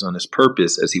like he was on his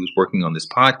purpose as he was working on this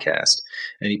podcast.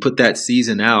 And he put that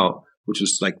season out, which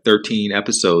was like 13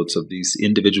 episodes of these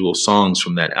individual songs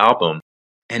from that album.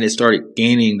 And it started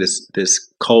gaining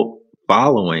this cult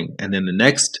following. And then the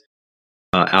next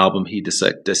album he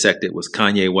dissected was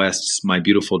Kanye West's My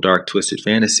Beautiful Dark Twisted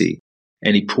Fantasy.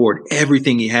 And he poured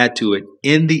everything he had to it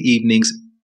in the evenings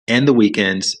and the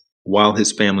weekends while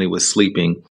his family was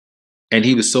sleeping. And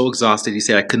he was so exhausted, he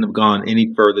said, I couldn't have gone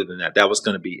any further than that. That was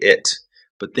going to be it.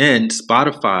 But then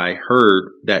Spotify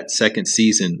heard that second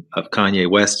season of Kanye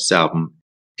West's album,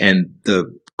 and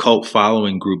the cult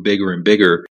following grew bigger and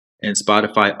bigger, and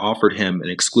Spotify offered him an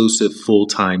exclusive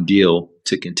full-time deal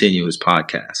to continue his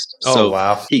podcast. Oh,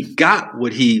 wow. He got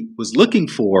what he was looking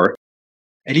for.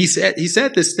 And he said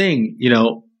this thing,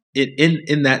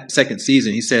 in that second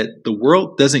season, he said, the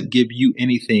world doesn't give you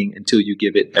anything until you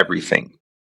give it everything.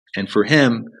 And for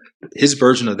him, his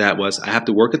version of that was, I have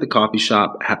to work at the coffee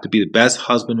shop. I have to be the best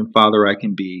husband and father I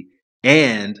can be.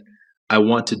 And I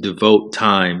want to devote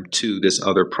time to this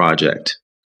other project.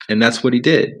 And that's what he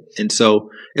did. And so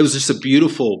it was just a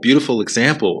beautiful, beautiful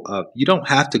example of, you don't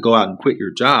have to go out and quit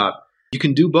your job. You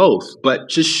can do both, but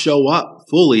just show up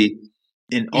fully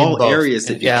in all both areas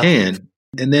that you can.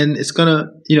 And then it's going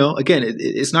to, again,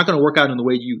 it's not going to work out in the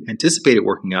way you anticipate it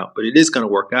working out, but it is going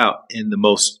to work out in the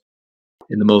most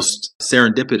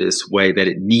serendipitous way that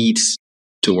it needs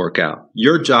to work out.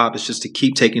 Your job is just to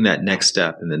keep taking that next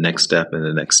step and the next step and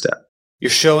the next step. You're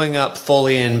showing up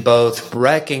fully in both,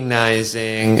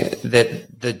 recognizing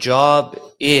that the job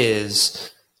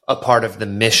is a part of the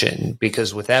mission,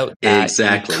 because without that,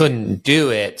 you couldn't do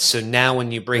it. So now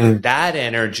when you bring that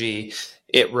energy,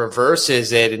 it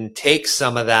reverses it and takes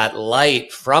some of that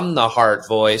light from the heart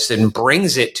voice and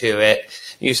brings it to it.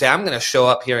 You say, I'm going to show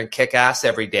up here and kick ass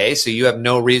every day. So you have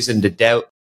no reason to doubt,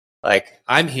 like,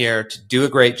 I'm here to do a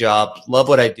great job, love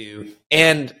what I do,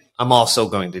 and I'm also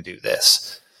going to do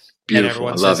this. Beautiful.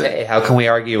 And everyone says, hey, how can we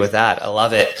argue with that? I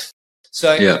love it. So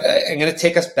I'm going to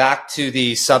take us back to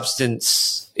the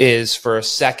substance is for a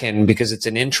second, because it's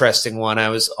an interesting one. I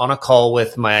was on a call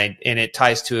with and it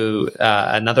ties to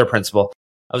another principle.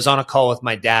 I was on a call with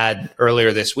my dad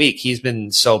earlier this week. He's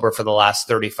been sober for the last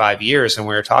 35 years, and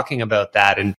we were talking about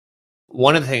that. And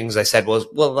one of the things I said was,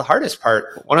 well, the hardest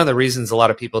part, one of the reasons a lot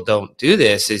of people don't do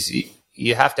this is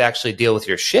you have to actually deal with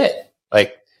your shit.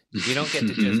 Like, you don't get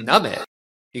to just numb it.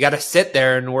 You got to sit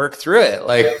there and work through it.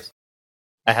 Like,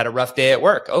 I had a rough day at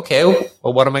work. Okay,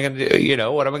 well, what am I going to do?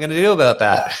 What am I going to do about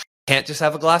that? Can't just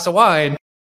have a glass of wine.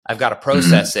 I've got to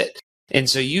process it. And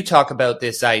so you talk about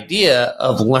this idea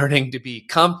of learning to be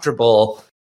comfortable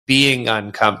being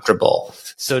uncomfortable.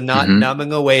 So not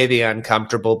numbing away the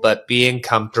uncomfortable, but being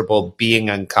comfortable being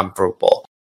uncomfortable.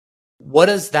 What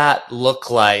does that look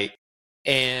like?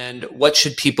 And what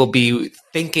should people be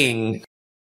thinking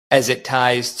as it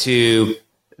ties to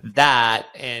that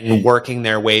and working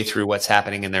their way through what's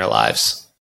happening in their lives?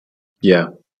 Yeah.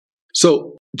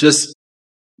 So just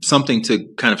something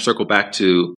to kind of circle back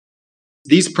to.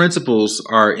 These principles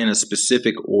are in a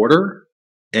specific order.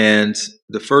 And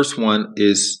the first one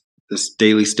is this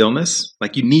daily stillness.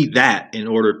 Like, you need that in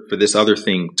order for this other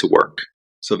thing to work.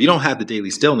 So if you don't have the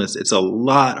daily stillness, it's a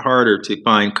lot harder to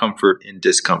find comfort in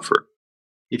discomfort.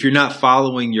 If you're not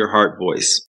following your heart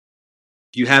voice,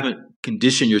 if you haven't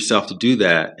conditioned yourself to do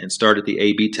that and started the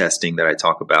A/B testing that I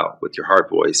talk about with your heart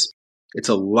voice, it's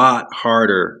a lot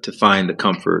harder to find the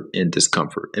comfort in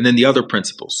discomfort. And then the other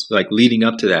principles, like leading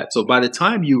up to that. So by the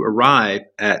time you arrive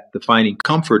at the finding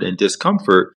comfort in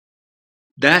discomfort,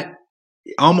 that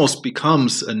almost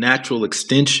becomes a natural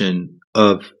extension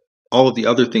of all of the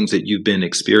other things that you've been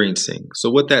experiencing. So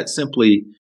what that simply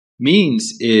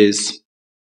means is,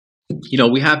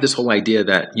 we have this whole idea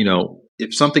that,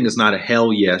 if something is not a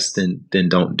hell yes, then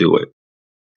don't do it,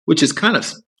 which is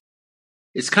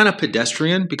it's kind of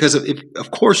pedestrian, because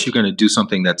of course you're going to do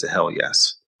something that's a hell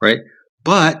yes, right?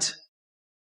 But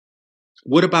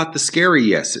what about the scary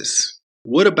yeses?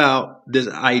 What about this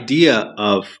idea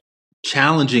of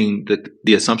challenging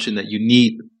the assumption that you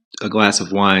need a glass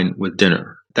of wine with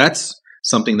dinner? That's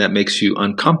something that makes you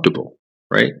uncomfortable,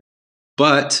 right?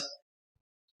 But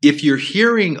if you're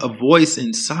hearing a voice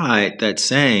inside that's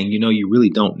saying, you really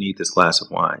don't need this glass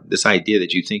of wine, this idea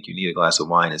that you think you need a glass of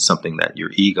wine is something that your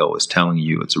ego is telling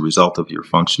you, it's a result of your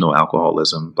functional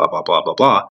alcoholism, blah, blah, blah, blah,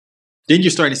 blah. Then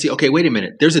you're starting to see, okay, wait a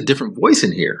minute, there's a different voice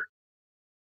in here.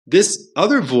 This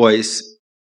other voice,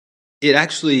 it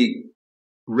actually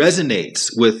resonates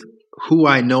with who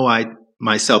I know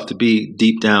myself to be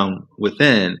deep down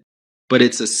within, but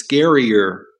it's a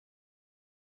scarier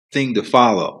thing to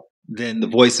follow. Then the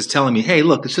voice is telling me, hey,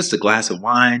 look, it's just a glass of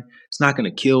wine. It's not going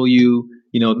to kill you.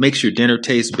 It makes your dinner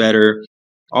taste better.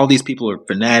 All these people are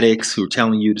fanatics who are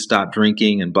telling you to stop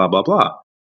drinking and blah, blah, blah.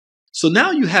 So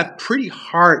now you have pretty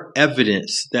hard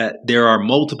evidence that there are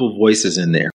multiple voices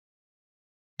in there,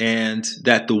 and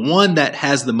that the one that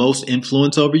has the most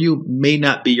influence over you may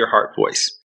not be your heart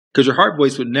voice, because your heart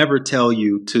voice would never tell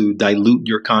you to dilute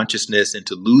your consciousness and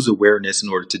to lose awareness in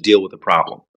order to deal with a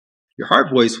problem. Your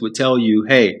heart voice would tell you,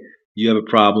 hey, you have a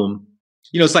problem.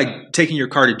 It's like taking your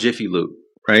car to Jiffy Lube,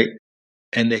 right?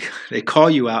 And they call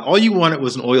you out. All you wanted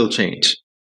was an oil change.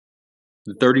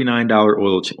 the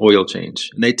 $39 oil change.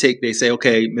 And they say,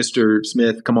 okay, Mr.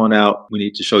 Smith, come on out. We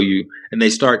need to show you. And they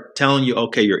start telling you,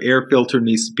 okay, your air filter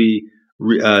needs to be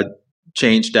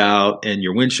changed out, and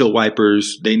your windshield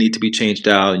wipers, they need to be changed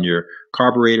out, and your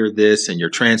carburetor this, and your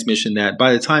transmission that.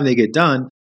 By the time they get done,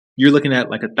 you're looking at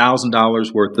like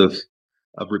 $1,000 worth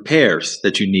of repairs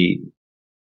that you need.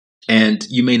 And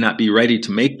you may not be ready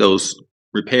to make those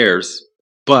repairs,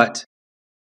 but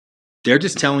they're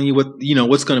just telling you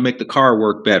what's going to make the car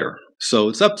work better. So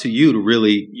it's up to you to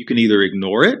really, you can either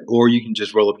ignore it or you can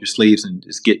just roll up your sleeves and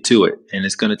just get to it. And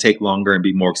it's going to take longer and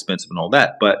be more expensive and all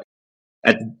that. But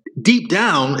deep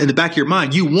down in the back of your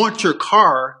mind, you want your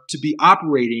car to be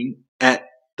operating at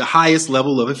the highest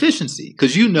level of efficiency,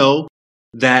 because you know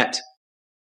that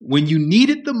when you need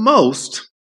it the most,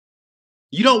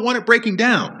 you don't want it breaking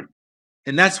down.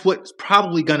 And that's what's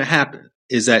probably going to happen,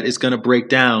 is that it's going to break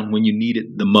down when you need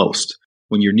it the most,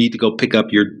 when you need to go pick up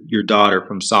your daughter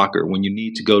from soccer, when you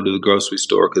need to go to the grocery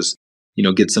store because,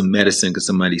 get some medicine because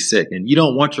somebody's sick. And you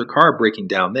don't want your car breaking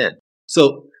down then.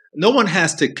 So no one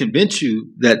has to convince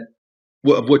you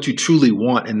of what you truly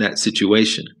want in that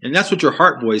situation. And that's what your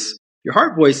heart voice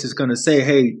is going to say,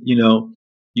 hey, you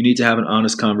need to have an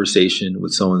honest conversation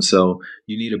with so-and-so.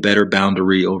 You need a better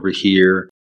boundary over here.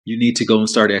 You need to go and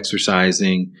start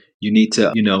exercising. You need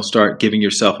to, start giving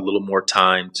yourself a little more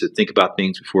time to think about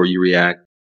things before you react.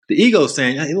 The ego is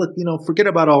saying, hey, look, forget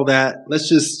about all that. Let's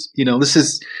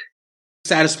just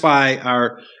satisfy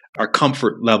our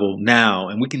comfort level now,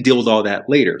 and we can deal with all that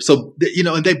later. So,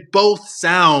 and they both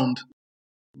sound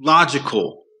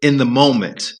logical in the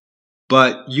moment,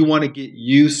 but you want to get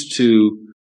used to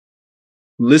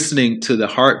listening to the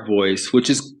heart voice, which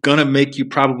is going to make you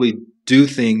probably do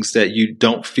things that you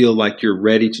don't feel like you're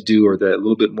ready to do, or that a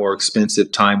little bit more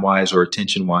expensive time-wise or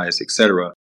attention-wise,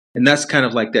 etc. And that's kind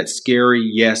of like that scary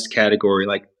yes category,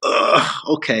 like,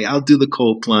 okay, I'll do the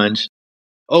cold plunge.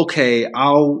 Okay,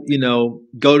 I'll,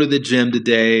 go to the gym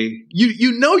today.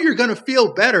 You know you're going to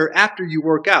feel better after you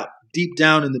work out, deep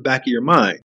down in the back of your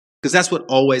mind, because that's what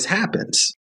always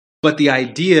happens. But the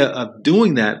idea of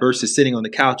doing that versus sitting on the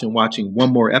couch and watching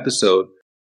one more episode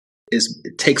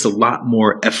it takes a lot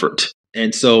more effort.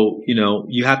 And so,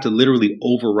 you have to literally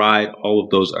override all of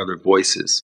those other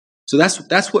voices. So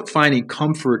that's what finding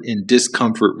comfort in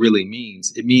discomfort really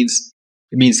means. It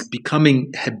means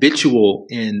becoming habitual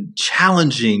in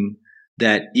challenging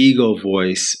that ego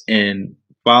voice and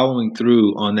following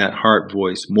through on that heart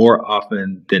voice more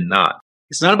often than not.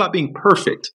 It's not about being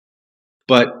perfect,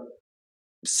 but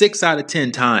 6 out of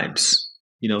 10 times,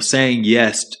 saying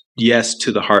yes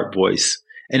to the heart voice.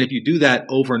 And if you do that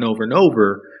over and over and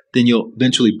over, then you'll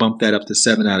eventually bump that up to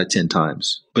 7 out of 10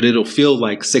 times. But it'll feel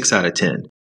like 6 out of 10.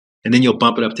 And then you'll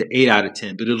bump it up to 8 out of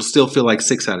 10, but it'll still feel like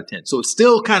 6 out of 10. So it's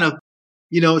still kind of,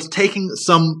 it's taking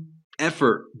some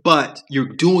effort, but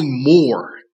you're doing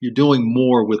more. You're doing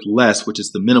more with less, which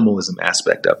is the minimalism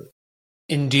aspect of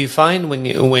it. And do you find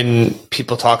when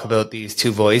people talk about these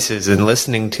two voices and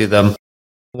listening to them,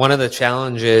 one of the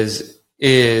challenges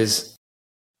is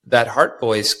that heart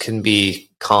voice can be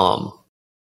calm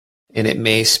and it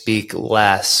may speak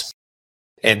less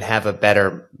and have a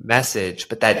better message,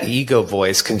 but that ego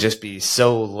voice can just be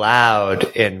so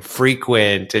loud and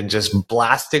frequent and just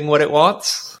blasting what it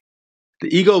wants?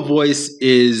 The ego voice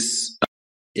is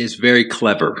very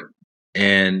clever,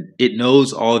 and it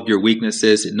knows all of your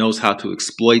weaknesses. It knows how to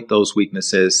exploit those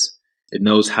weaknesses. It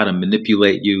knows how to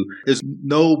manipulate you. There's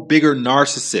no bigger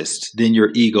narcissist than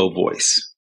your ego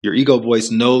voice. Your ego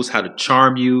voice knows how to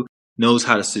charm you, knows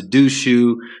how to seduce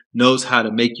you, knows how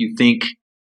to make you think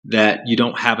that you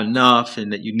don't have enough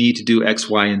and that you need to do X,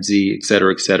 Y, and Z, et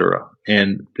cetera, et cetera.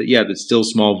 And the still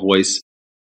small voice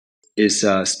is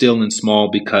still and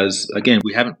small because, again,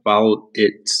 we haven't followed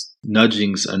its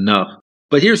nudgings enough.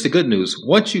 But here's the good news.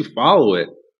 Once you follow it,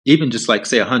 even just like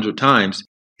say 100 times,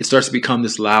 it starts to become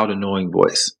this loud, annoying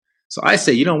voice. So I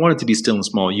say you don't want it to be still and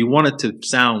small. You want it to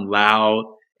sound loud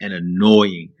and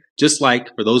annoying. Just like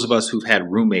for those of us who've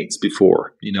had roommates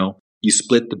before, you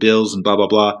split the bills and blah, blah,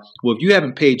 blah. Well, if you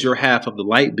haven't paid your half of the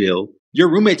light bill,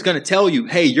 your roommate's going to tell you,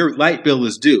 hey, your light bill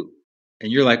is due.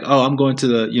 And you're like, oh, I'm going to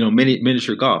the,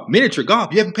 miniature golf. Miniature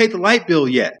golf, you haven't paid the light bill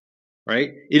yet,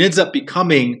 right? It ends up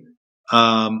becoming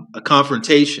a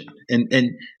confrontation.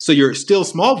 And so your still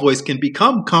small voice can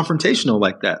become confrontational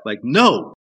like that. Like,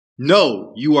 no,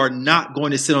 you are not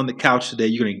going to sit on the couch today.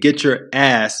 You're going to get your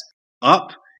ass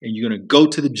up and you're going to go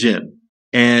to the gym.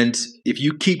 And if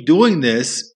you keep doing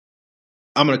this,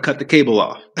 I'm going to cut the cable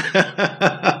off,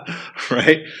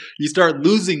 right? You start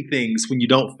losing things when you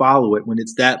don't follow it, when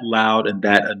it's that loud and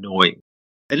that annoying.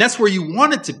 And that's where you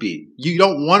want it to be. You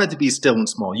don't want it to be still and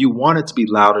small. You want it to be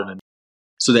louder than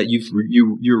so that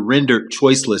you're rendered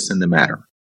choiceless in the matter.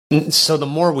 So the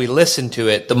more we listen to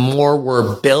it, the more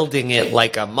we're building it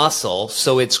like a muscle.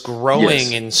 So it's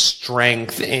growing in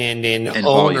strength and in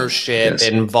ownership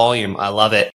and volume. I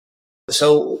love it.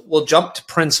 So we'll jump to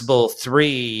principle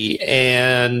 3.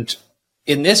 And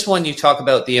in this one, you talk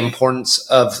about the importance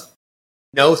of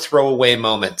no throwaway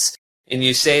moments. And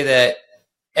you say that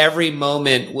every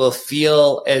moment will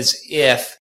feel as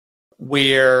if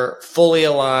we're fully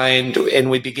aligned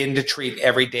and we begin to treat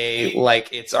every day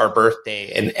like it's our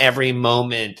birthday and every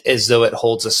moment as though it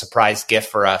holds a surprise gift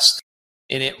for us.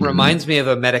 And it reminds me of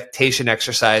a meditation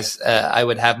exercise I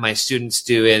would have my students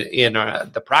do in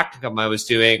the practicum I was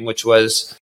doing, which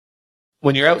was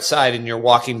when you're outside and you're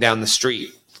walking down the street.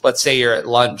 Let's say you're at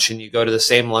lunch and you go to the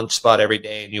same lunch spot every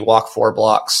day and you walk 4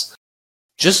 blocks.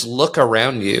 Just look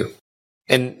around you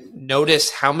and notice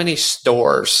how many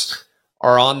stores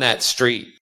are on that street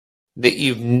that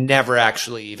you've never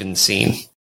actually even seen.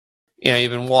 You know,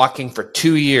 you've been walking for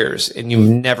 2 years and you've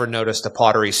never noticed a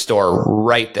pottery store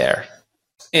right there.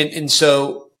 And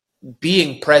so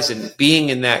being present, being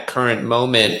in that current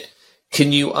moment,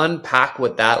 can you unpack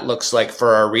what that looks like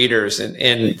for our readers?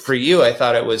 And for you, I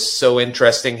thought it was so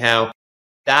interesting how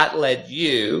that led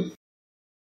you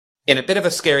in a bit of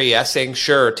a scary yes, saying,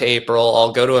 sure, to April,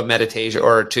 I'll go to a meditation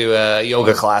or to a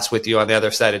yoga class with you on the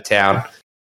other side of town.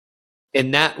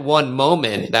 In that one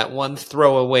moment, that one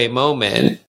throwaway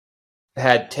moment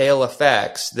had tail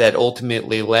effects that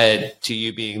ultimately led to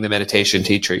you being the meditation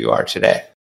teacher you are today.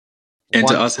 And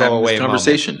one to us having this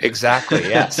conversation. Moment. Exactly.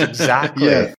 Yes,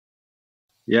 exactly.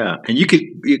 Yeah. And you could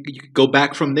go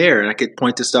back from there, and I could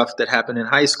point to stuff that happened in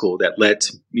high school that led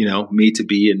to, me to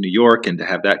be in New York and to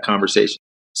have that conversation.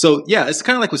 So yeah, it's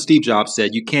kind of like what Steve Jobs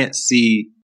said. You can't see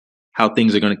how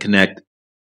things are going to connect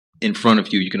in front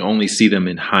of you. You can only see them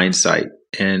in hindsight.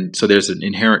 And so there's an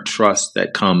inherent trust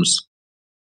that comes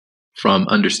from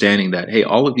understanding that, hey,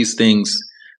 all of these things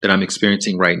that I'm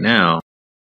experiencing right now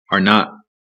are not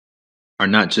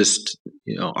just,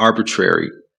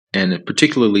 arbitrary. And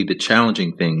particularly the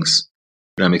challenging things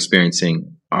that I'm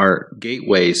experiencing are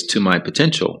gateways to my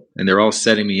potential. And they're all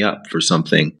setting me up for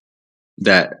something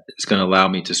that is going to allow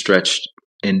me to stretch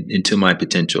into my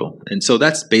potential. And so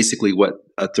that's basically what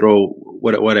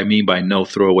I mean by no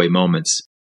throwaway moments.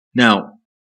 Now,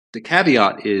 the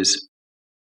caveat is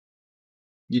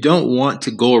you don't want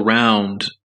to go around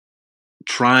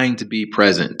trying to be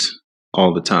present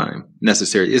all the time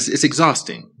necessarily. It's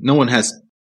exhausting. No one has,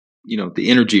 the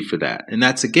energy for that. And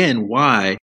that's, again,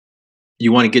 why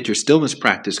you want to get your stillness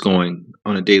practice going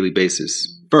on a daily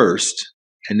basis first.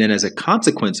 And then as a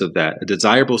consequence of that, a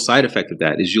desirable side effect of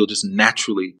that is you'll just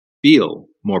naturally feel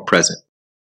more present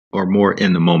or more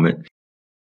in the moment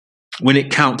when it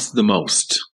counts the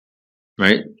most,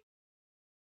 right?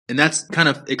 And that's kind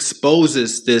of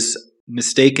exposes this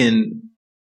mistaken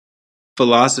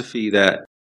philosophy that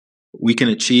we can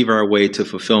achieve our way to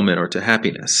fulfillment or to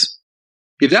happiness.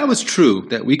 If that was true,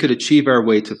 that we could achieve our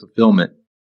way to fulfillment,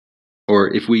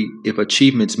 or if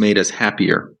achievements made us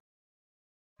happier,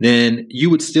 then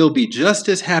you would still be just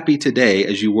as happy today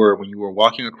as you were when you were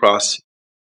walking across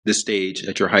the stage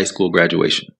at your high school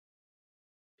graduation.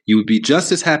 You would be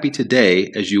just as happy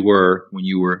today as you were when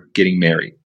you were getting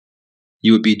married.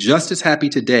 You would be just as happy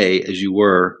today as you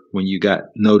were when you got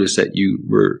notice that you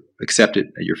were accepted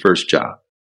at your first job.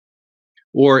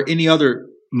 Or any other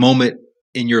moment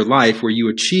in your life where you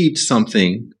achieved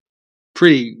something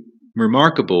pretty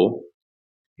remarkable.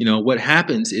 What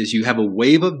happens is you have a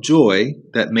wave of joy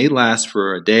that may last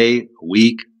for a day, a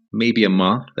week, maybe a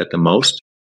month at the most.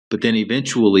 But then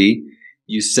eventually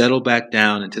you settle back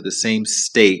down into the same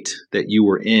state that you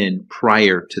were in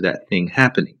prior to that thing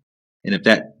happening. And if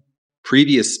that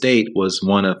previous state was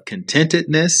one of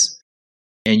contentedness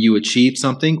and you achieved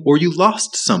something or you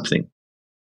lost something,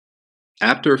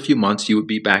 after a few months, you would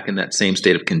be back in that same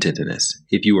state of contentedness.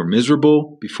 If you were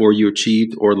miserable before you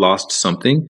achieved or lost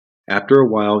something, after a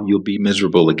while, you'll be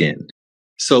miserable again.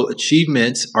 So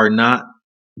achievements are not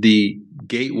the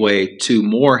gateway to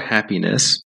more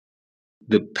happiness.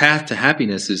 The path to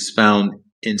happiness is found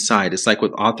inside. It's like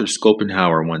what Arthur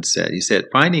Schopenhauer once said. He said,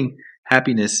 finding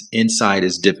happiness inside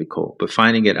is difficult, but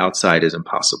finding it outside is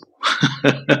impossible.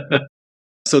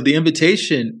 So the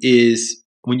invitation is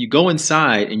when you go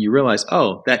inside and you realize,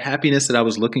 oh, that happiness that I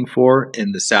was looking for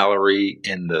in the salary,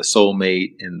 in the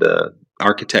soulmate, in the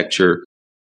architecture,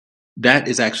 that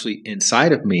is actually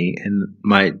inside of me. And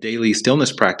my daily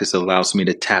stillness practice allows me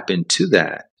to tap into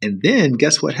that. And then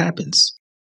guess what happens?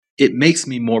 It makes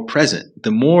me more present.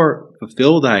 The more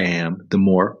fulfilled I am, the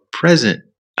more present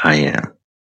I am.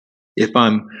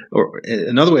 Or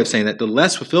another way of saying that, the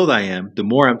less fulfilled I am, the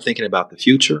more I'm thinking about the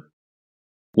future,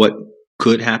 what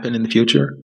could happen in the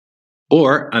future,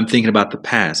 or I'm thinking about the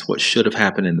past, what should have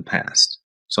happened in the past.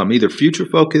 So I'm either future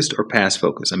focused or past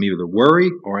focused. I'm either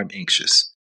worried or I'm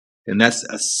anxious. And that's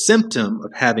a symptom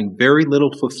of having very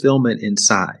little fulfillment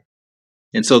inside.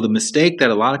 And so the mistake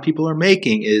that a lot of people are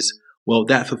making is, well,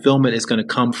 that fulfillment is going to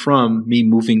come from me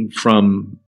moving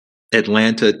from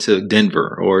Atlanta to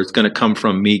Denver, or it's going to come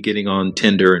from me getting on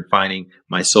Tinder and finding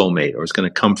my soulmate, or it's going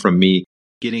to come from me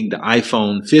getting the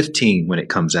iPhone 15 when it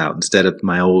comes out instead of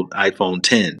my old iPhone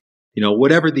 10.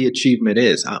 Whatever the achievement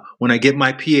is, when I get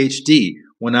my PhD,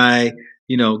 when I,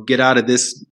 get out of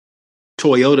this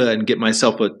Toyota and get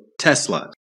myself a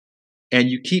Tesla. And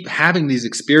you keep having these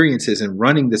experiences and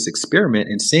running this experiment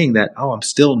and seeing that, I'm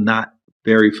still not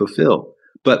very fulfilled.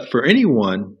 But for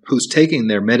anyone who's taking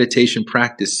their meditation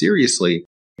practice seriously,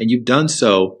 and you've done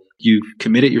so, you've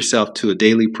committed yourself to a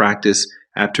daily practice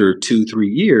after 2-3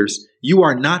 years, you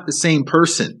are not the same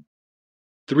person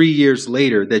 3 years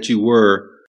later that you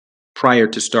were prior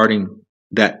to starting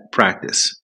that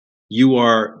practice. You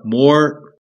are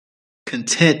more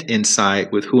content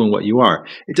inside with who and what you are.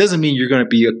 It doesn't mean you're going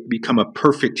to become a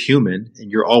perfect human and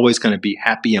you're always going to be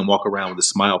happy and walk around with a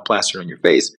smile plastered on your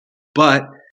face. But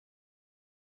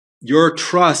your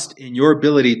trust in your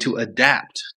ability to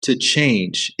adapt, to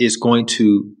change, is going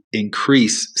to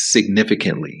increase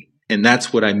significantly. And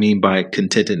that's what I mean by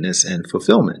contentedness and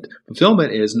fulfillment.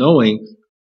 Fulfillment is knowing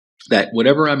that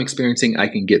whatever I'm experiencing, I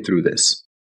can get through this.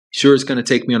 Sure, it's going to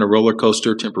take me on a roller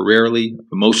coaster temporarily,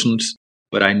 emotions,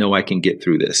 but I know I can get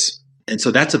through this. And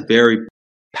so that's a very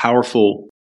powerful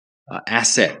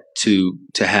asset to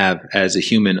have as a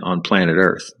human on planet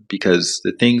Earth, because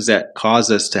the things that cause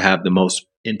us to have the most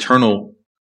internal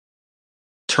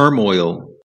turmoil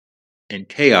and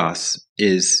chaos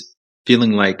is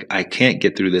feeling like I can't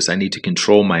get through this. I need to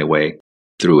control my way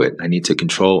through it. I need to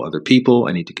control other people.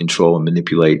 I need to control and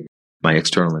manipulate my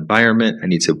external environment. I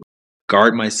need to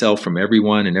guard myself from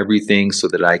everyone and everything so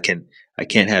that I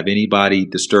can't have anybody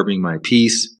disturbing my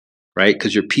peace, right?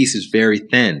 Because your peace is very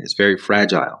thin. It's very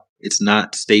fragile. It's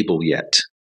not stable yet.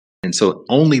 And so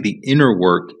only the inner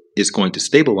work is going to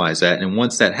stabilize that. And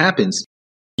once that happens,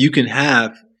 you can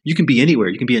be anywhere.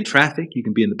 You can be in traffic. You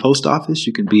can be in the post office.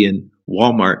 You can be in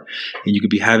Walmart, and you could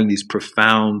be having these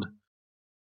profound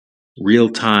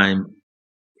real-time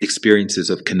experiences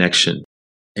of connection.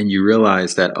 And you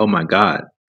realize that, oh my God,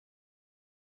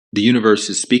 the universe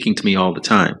is speaking to me all the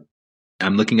time.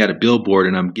 I'm looking at a billboard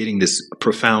and I'm getting this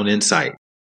profound insight.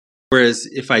 Whereas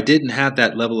if I didn't have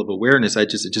that level of awareness, it'd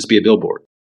just be a billboard.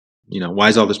 Why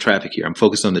is all this traffic here? I'm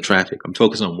focused on the traffic. I'm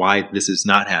focused on why this is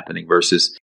not happening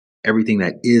versus everything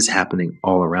that is happening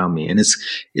all around me. And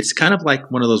it's kind of like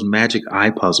one of those magic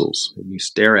eye puzzles. When you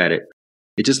stare at it,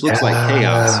 it just looks like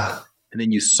chaos. And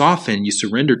then you soften, you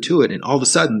surrender to it. And all of a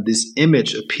sudden this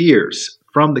image appears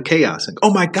from the chaos. And,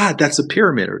 oh my God, that's a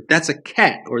pyramid, or that's a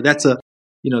cat, or that's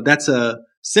a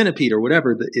centipede, or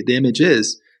whatever the image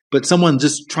is. But someone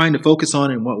just trying to focus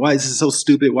on it, and why is this so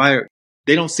stupid?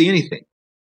 They don't see anything.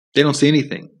 They don't see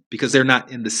anything because they're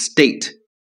not in the state.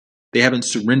 They haven't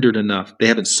surrendered enough. They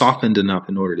haven't softened enough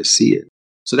in order to see it.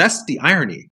 So that's the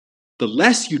irony. The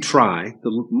less you try,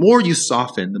 the more you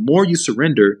soften, the more you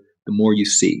surrender, the more you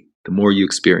see, the more you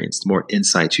experience, the more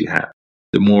insights you have,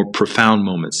 the more profound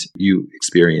moments you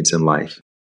experience in life.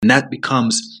 And that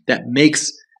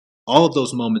makes all of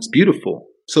those moments beautiful.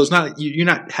 So it's not, you're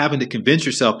not having to convince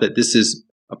yourself that this is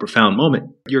a profound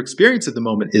moment. Your experience of the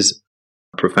moment is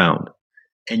profound.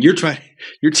 And you're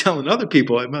telling other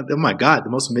people, oh my God, the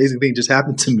most amazing thing just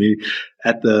happened to me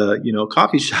at the,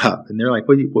 coffee shop. And they're like,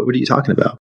 what are you talking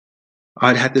about?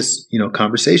 I'd had this,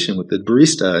 conversation with the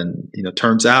barista, and,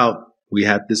 turns out we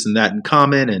had this and that in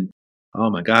common. And oh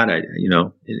my God,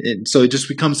 and so it just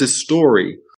becomes this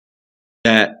story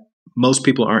that most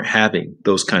people aren't having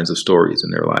those kinds of stories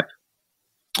in their life.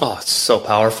 Oh, it's so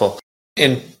powerful.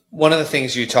 And one of the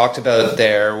things you talked about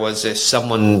there was if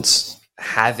someone's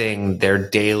having their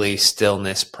daily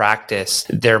stillness practice,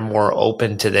 they're more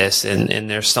open to this. And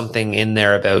there's something in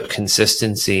there about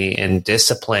consistency and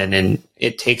discipline. And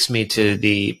it takes me to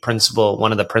the principle,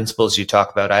 one of the principles you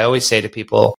talk about. I always say to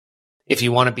people, if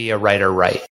you want to be a writer,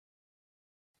 write.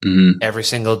 Mm-hmm. Every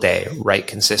single day, write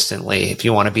consistently. If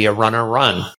you want to be a runner,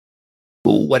 run.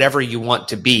 Whatever you want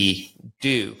to be,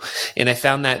 do. And I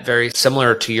found that very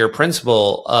similar to your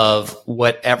principle of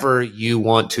whatever you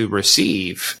want to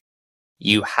receive,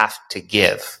 you have to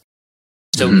give.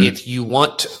 So if you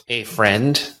want a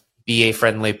friend, be a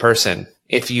friendly person.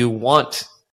 If you want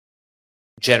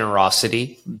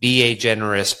generosity, be a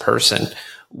generous person.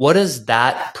 What does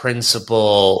that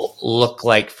principle look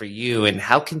like for you, and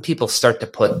how can people start to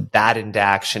put that into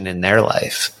action in their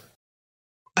life?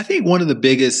 I think one of the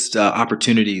biggest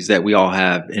opportunities that we all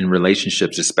have in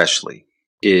relationships, especially,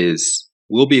 is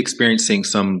we'll be experiencing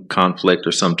some conflict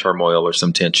or some turmoil or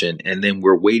some tension, and then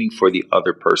we're waiting for the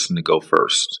other person to go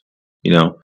first.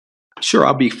 Sure,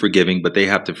 I'll be forgiving, but they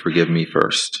have to forgive me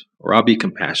first. Or I'll be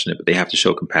compassionate, but they have to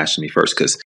show compassion to me first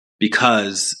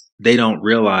because they don't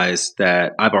realize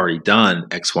that I've already done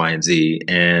X, Y, and Z.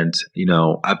 And,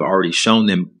 I've already shown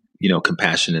them,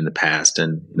 compassion in the past.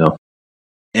 And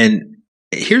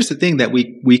here's the thing that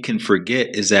we can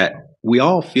forget is that we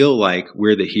all feel like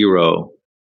we're the hero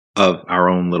of our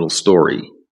own little story,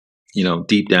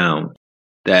 deep down.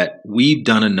 That we've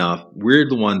done enough. We're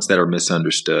the ones that are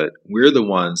misunderstood. We're the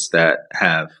ones that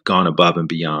have gone above and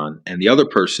beyond. And the other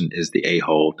person is the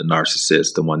a-hole, the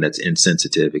narcissist, the one that's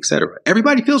insensitive, etc.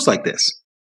 Everybody feels like this.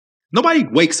 Nobody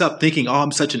wakes up thinking, oh,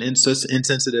 I'm such an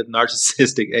insensitive,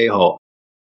 narcissistic a-hole.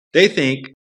 They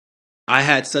think I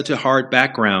had such a hard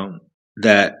background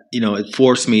that, it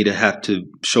forced me to have to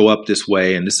show up this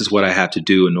way. And this is what I have to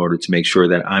do in order to make sure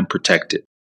that I'm protected.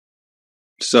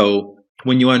 So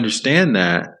when you understand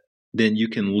that, then you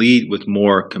can lead with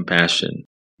more compassion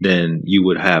than you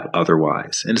would have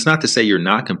otherwise. And it's not to say you're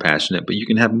not compassionate, but you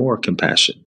can have more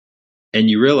compassion. And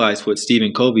you realize what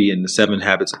Stephen Covey in the 7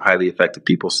 Habits of Highly Effective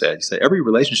People said. He said, every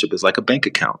relationship is like a bank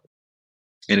account.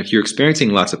 And if you're experiencing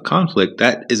lots of conflict,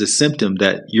 that is a symptom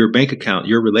that your bank account,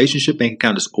 your relationship bank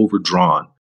account is overdrawn.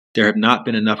 There have not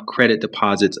been enough credit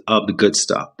deposits of the good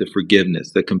stuff, the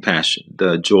forgiveness, the compassion,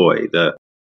 the joy, the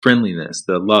friendliness,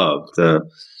 the love, the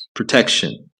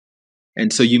protection.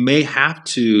 And so you may have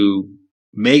to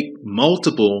make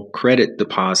multiple credit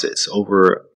deposits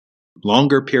over a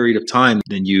longer period of time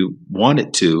than you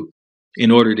wanted to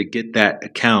in order to get that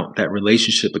account, that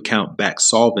relationship account back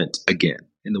solvent again.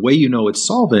 And the way you know it's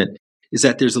solvent is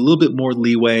that there's a little bit more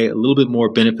leeway, a little bit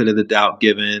more benefit of the doubt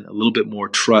given, a little bit more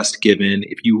trust given.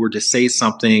 If you were to say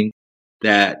something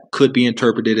that could be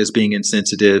interpreted as being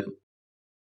insensitive,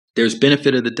 there's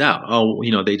benefit of the doubt. Oh,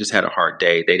 they just had a hard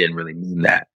day. They didn't really mean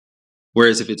that.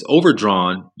 Whereas if it's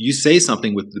overdrawn, you say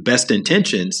something with the best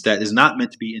intentions that is not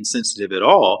meant to be insensitive at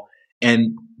all,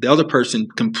 and the other person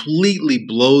completely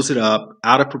blows it up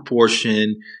out of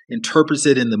proportion, interprets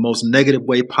it in the most negative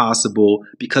way possible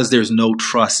because there's no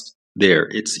trust there.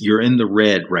 You're in the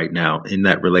red right now in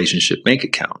that relationship bank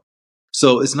account.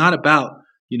 So it's not about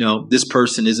this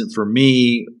person isn't for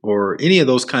me or any of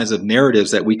those kinds of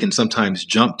narratives that we can sometimes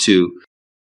jump to.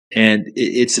 And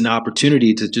it's an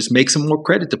opportunity to just make some more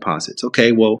credit deposits.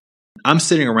 Okay, well, I'm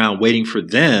sitting around waiting for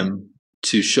them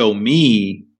to show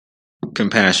me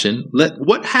compassion.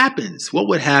 What happens? What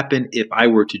would happen if I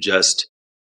were to just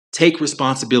take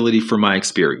responsibility for my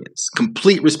experience?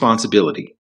 Complete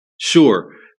responsibility.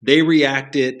 Sure, they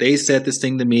reacted. They said this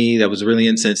thing to me that was really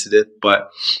insensitive, but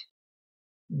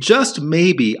just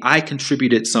maybe I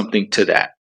contributed something to that,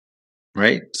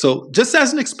 right? So just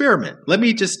as an experiment, let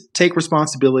me just take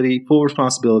responsibility, full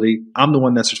responsibility. I'm the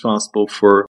one that's responsible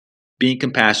for being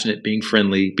compassionate, being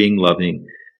friendly, being loving,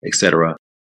 etc.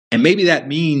 And maybe that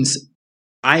means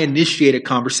I initiate a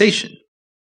conversation,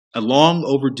 a long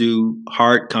overdue,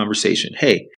 hard conversation.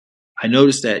 Hey, I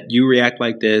noticed that you react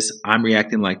like this. I'm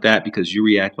reacting like that because you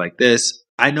react like this.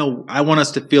 I know I want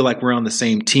us to feel like we're on the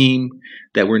same team,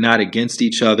 that we're not against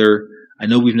each other. I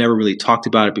know we've never really talked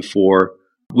about it before.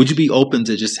 Would you be open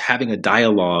to just having a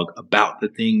dialogue about the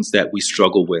things that we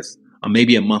struggle with on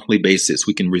maybe a monthly basis?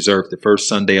 We can reserve the first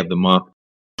Sunday of the month.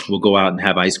 We'll go out and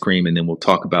have ice cream, and then we'll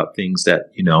talk about things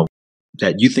that,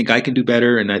 that you think I can do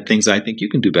better and that things I think you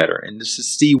can do better. And just to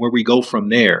see where we go from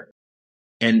there.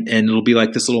 And it'll be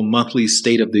like this little monthly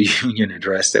State of the Union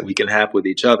address that we can have with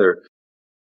each other.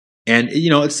 And,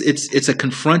 it's a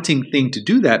confronting thing to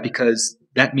do that because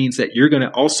that means that you're going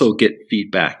to also get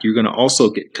feedback. You're going to also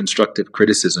get constructive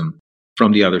criticism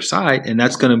from the other side. And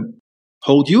that's going to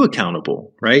hold you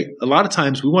accountable, right? A lot of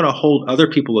times we want to hold other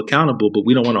people accountable, but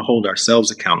we don't want to hold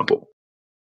ourselves accountable.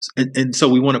 And so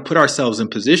we want to put ourselves in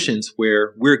positions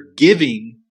where we're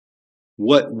giving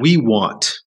what we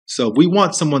want. So if we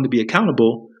want someone to be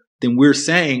accountable, then we're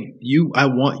saying, I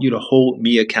want you to hold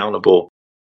me accountable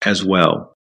as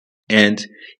well. And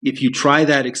if you try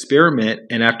that experiment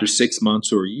and after 6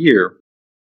 months or a year,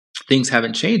 things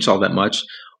haven't changed all that much,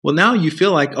 well, now you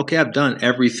feel like, okay, I've done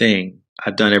everything.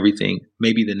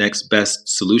 Maybe the next best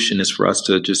solution is for us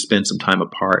to just spend some time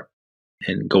apart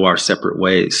and go our separate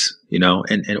ways,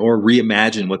 or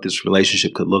reimagine what this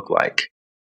relationship could look like.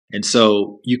 And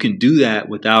so you can do that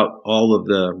without all of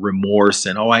the remorse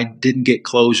and, I didn't get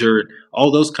closure,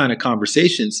 all those kind of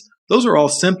conversations. those are all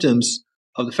symptoms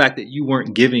of the fact that you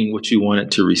weren't giving what you wanted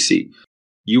to receive.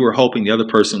 You were hoping the other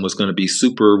person was going to be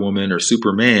Superwoman or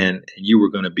Superman, and you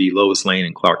were going to be Lois Lane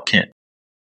and Clark Kent.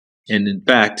 And in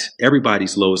fact,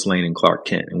 everybody's Lois Lane and Clark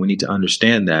Kent. And we need to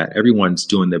understand that everyone's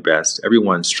doing their best.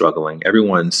 Everyone's struggling.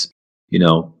 Everyone's,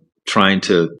 trying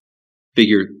to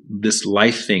figure this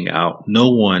life thing out.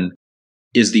 No one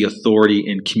is the authority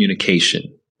in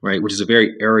communication, right? Which is a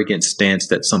very arrogant stance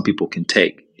that some people can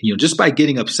take. Just by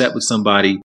getting upset with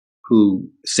somebody who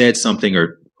said something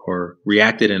or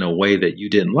reacted in a way that you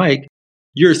didn't like,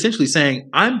 you're essentially saying,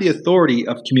 I'm the authority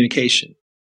of communication,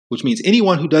 which means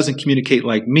anyone who doesn't communicate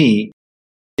like me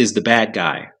is the bad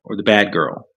guy or the bad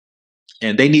girl.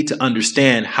 And they need to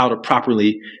understand how to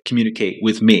properly communicate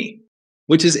with me,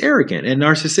 which is arrogant and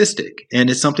narcissistic. And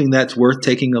it's something that's worth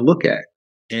taking a look at.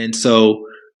 And so,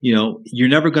 you're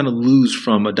never going to lose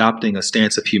from adopting a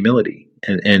stance of humility.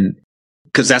 And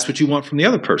because that's what you want from the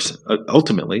other person.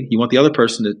 Ultimately, you want the other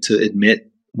person to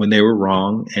admit when they were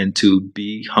wrong and to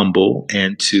be humble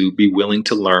and to be willing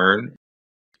to learn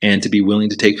and to be willing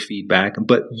to take feedback.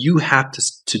 But you have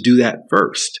to do that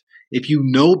first. If you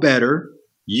know better,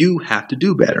 you have to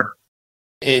do better.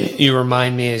 You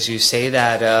remind me, as you say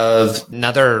that, of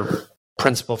another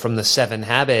principle from the 7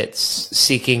 Habits,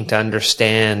 seeking to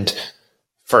understand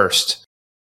first.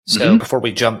 So before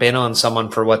we jump in on someone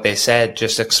for what they said,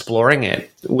 just exploring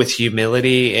it with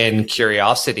humility and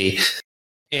curiosity.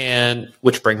 And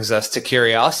which brings us to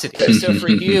curiosity. So for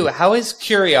you, how has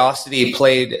curiosity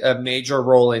played a major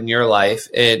role in your life?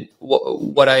 And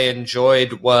what I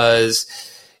enjoyed was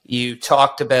you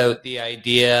talked about the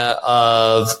idea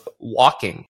of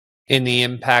walking and the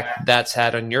impact that's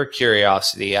had on your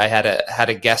curiosity. I had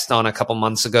a guest on a couple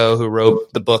months ago who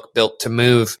wrote the book Built to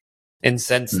Move. And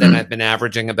since then, I've been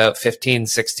averaging about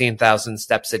 16,000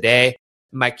 steps a day.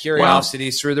 My curiosity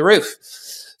is through the roof.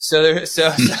 So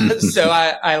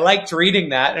I liked reading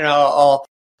that, and I'll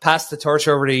pass the torch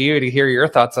over to you to hear your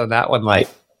thoughts on that one,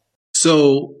 Light.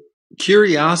 So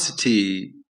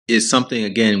curiosity is something,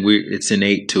 again, it's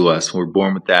innate to us. We're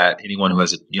born with that. Anyone who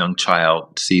has a young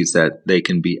child sees that they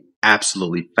can be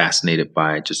absolutely fascinated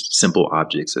by just simple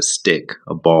objects, a stick,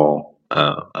 a ball,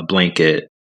 a blanket,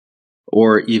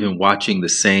 or even watching the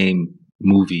same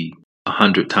movie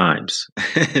 100 times.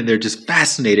 And they're just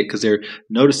fascinated because they're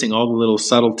noticing all the little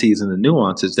subtleties and the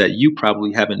nuances that you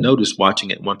probably haven't noticed watching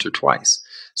it once or twice.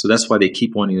 So that's why they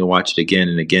keep wanting to watch it again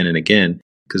and again and again,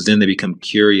 because then they become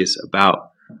curious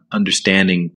about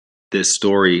understanding this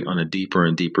story on a deeper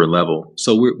and deeper level.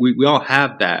 So we all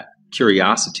have that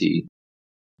curiosity.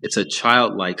 It's a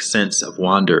childlike sense of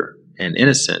wonder and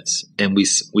innocence. And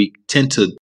we tend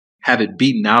to have it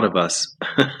beaten out of us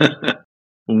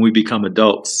when we become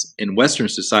adults in Western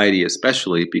society,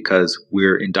 especially because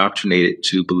we're indoctrinated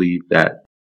to believe that,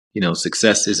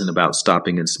 success isn't about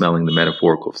stopping and smelling the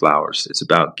metaphorical flowers. It's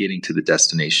about getting to the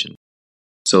destination.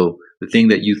 So the thing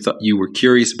that you thought you were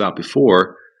curious about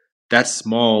before, that's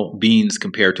small beans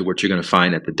compared to what you're going to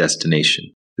find at the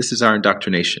destination. This is our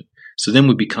indoctrination. So then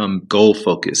we become goal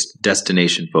focused,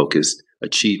 destination focused,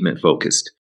 achievement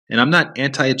focused. And I'm not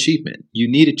anti-achievement.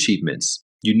 You need achievements.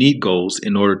 You need goals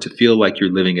in order to feel like you're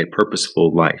living a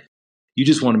purposeful life. You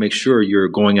just want to make sure you're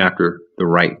going after the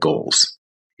right goals.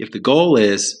 If the goal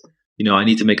is, I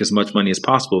need to make as much money as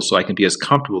possible so I can be as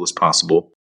comfortable as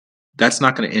possible, that's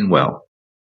not going to end well.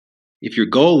 If your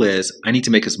goal is, I need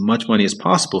to make as much money as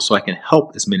possible so I can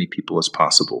help as many people as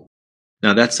possible.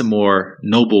 Now, that's a more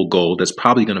noble goal that's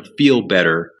probably going to feel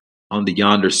better on the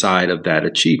yonder side of that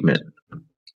achievement.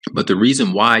 But the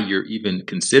reason why you're even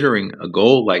considering a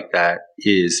goal like that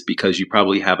is because you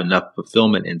probably have enough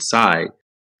fulfillment inside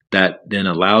that then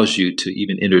allows you to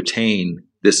even entertain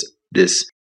this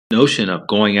notion of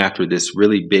going after this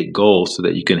really big goal so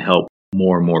that you can help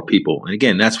more and more people. And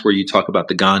again, that's where you talk about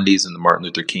the Gandhis and the Martin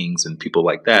Luther Kings and people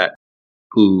like that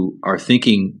who are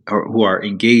thinking or who are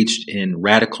engaged in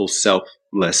radical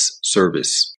selfless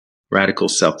service.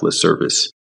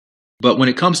 But when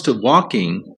it comes to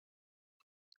walking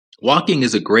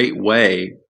is a great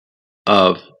way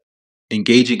of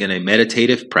engaging in a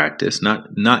meditative practice,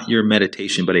 not your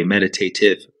meditation, but a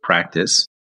meditative practice,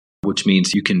 which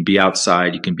means you can be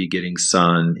outside, you can be getting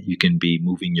sun, you can be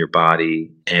moving your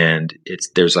body, and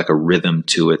there's like a rhythm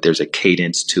to it, there's a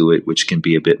cadence to it, which can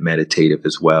be a bit meditative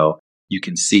as well. You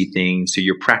can see things, so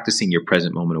you're practicing your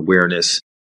present moment awareness.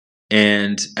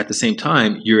 And at the same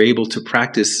time, you're able to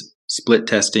practice split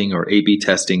testing or A/B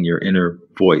testing your inner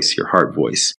voice, your heart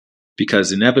voice.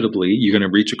 Because inevitably, you're going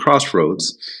to reach a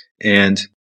crossroads and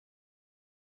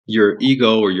your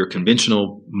ego or your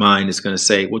conventional mind is going to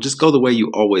say, well, just go the way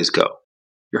you always go.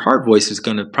 Your heart voice is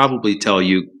going to probably tell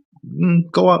you,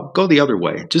 go the other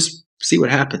way. Just see what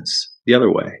happens the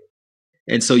other way.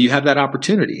 And so you have that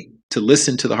opportunity to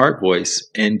listen to the heart voice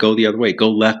and go the other way, go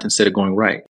left instead of going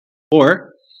right.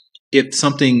 Or if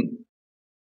something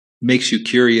makes you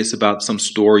curious about some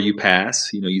store you pass,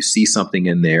 you see something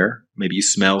in there, maybe you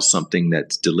smell something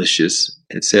that's delicious.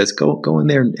 It says, go in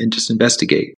there and just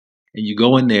investigate. And you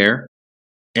go in there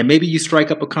and maybe you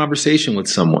strike up a conversation with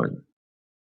someone.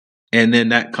 And then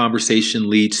that conversation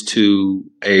leads to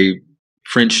a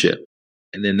friendship.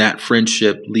 And then that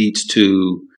friendship leads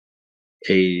to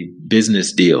a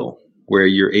business deal where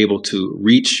you're able to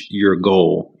reach your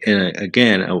goal in,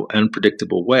 an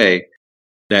unpredictable way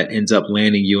that ends up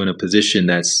landing you in a position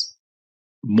that's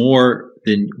more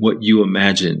than what you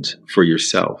imagined for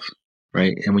yourself,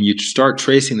 right? And when you start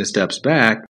tracing the steps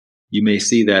back, you may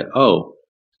see that,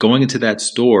 going into that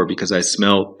store because I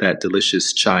smelled that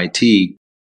delicious chai tea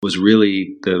was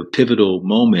really the pivotal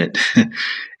moment.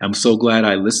 I'm so glad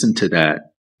I listened to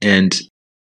that. And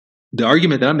the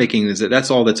argument that I'm making is that that's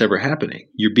all that's ever happening.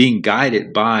 You're being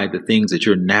guided by the things that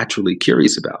you're naturally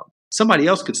curious about. Somebody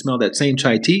else could smell that same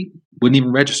chai tea, wouldn't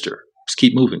even register. Just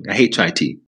keep moving. I hate chai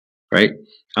tea, right?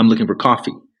 I'm looking for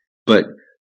coffee. But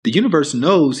the universe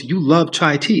knows you love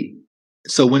chai tea.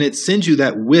 So when it sends you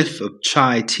that whiff of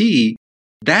chai tea,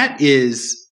 that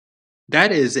is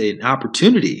an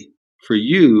opportunity for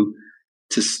you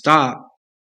to stop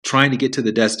trying to get to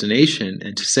the destination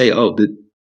and to say,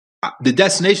 the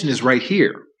destination is right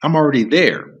here. I'm already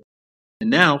there. And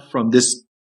now from this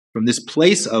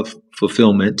place of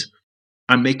fulfillment,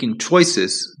 I'm making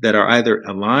choices that are either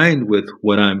aligned with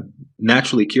what I'm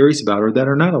naturally curious about or that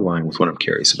are not aligned with what I'm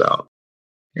curious about.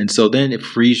 And so then it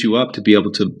frees you up to be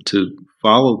able to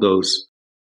follow those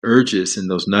urges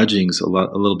and those nudgings a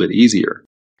little bit easier.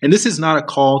 And this is not a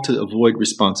call to avoid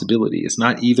responsibility. It's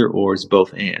not either or, it's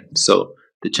both and. So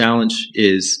the challenge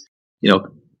is,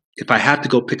 if I have to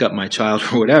go pick up my child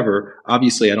or whatever,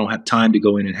 obviously I don't have time to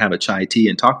go in and have a chai tea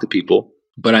and talk to people,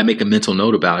 but I make a mental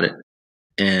note about it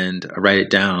and I write it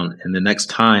down. And the next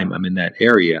time I'm in that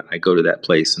area, I go to that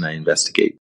place and I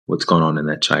investigate what's going on in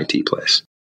that chai tea place.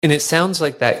 And it sounds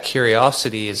like that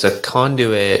curiosity is a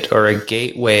conduit or a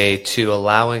gateway to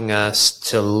allowing us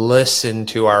to listen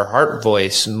to our heart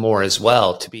voice more as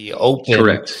well, to be open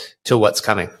Correct. to what's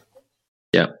coming.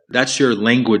 Yeah, that's your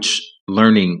language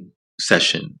learning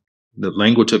session, the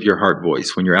language of your heart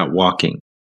voice when you're out walking.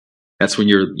 That's when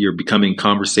you're becoming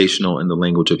conversational in the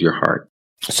language of your heart.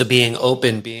 So being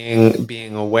open,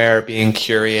 being aware, being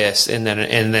curious, and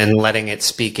then letting it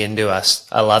speak into us.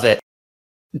 I love it.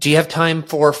 Do you have time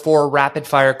for 4 rapid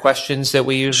fire questions that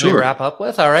we usually wrap up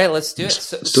with? All right, let's do it.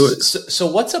 Let's do it. So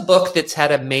what's a book that's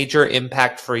had a major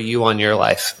impact for you on your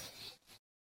life?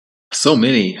 So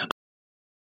many.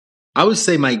 I would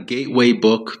say my gateway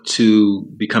book to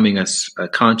becoming a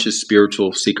conscious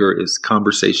spiritual seeker is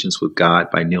Conversations with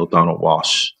God by Neil Donald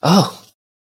Walsh. Oh.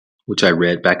 Which I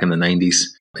read back in the 90s.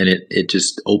 And it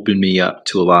just opened me up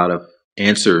to a lot of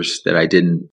answers that I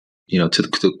didn't,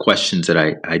 to questions that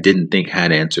I didn't think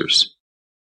had answers.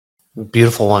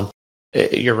 Beautiful one.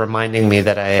 You're reminding me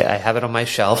that I have it on my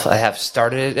shelf. I have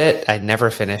started it. I never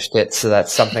finished it. So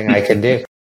that's something I can do.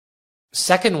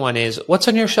 Second one is, what's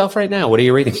on your shelf right now? What are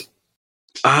you reading?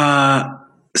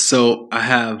 So I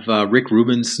have Rick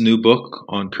Rubin's new book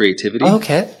on creativity.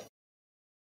 Okay.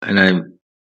 And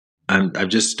I've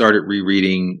just started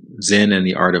rereading Zen and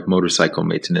the Art of Motorcycle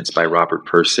Maintenance by Robert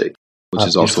Pirsig, which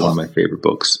is also one of my favorite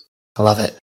books. I love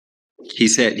it. He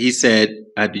said,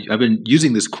 I've been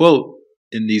using this quote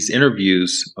in these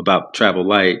interviews about travel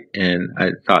light, and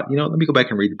I thought, let me go back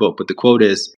and read the book. But the quote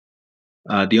is,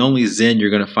 the only Zen you're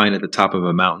going to find at the top of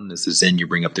a mountain is the Zen you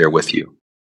bring up there with you.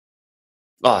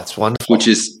 Oh, it's wonderful.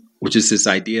 Which is this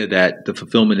idea that the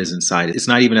fulfillment is inside. It's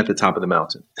not even at the top of the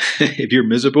mountain. If you're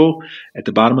miserable at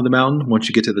the bottom of the mountain, once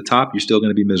you get to the top, you're still going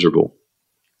to be miserable.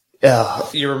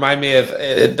 You remind me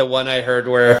of the one I heard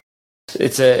where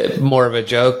it's more of a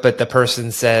joke, but the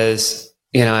person says,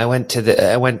 I went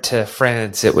to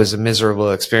France. It was a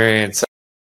miserable experience.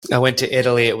 I went to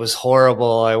Italy. It was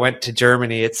horrible. I went to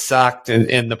Germany. It sucked.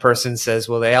 And the person says,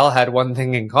 well, they all had one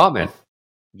thing in common.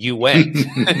 You went.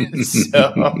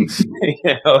 So,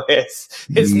 it's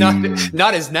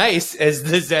not as nice as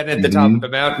the Zen at the top of the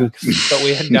mountain, but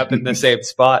we end up in the same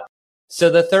spot. So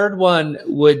the third one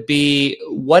would be,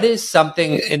 what is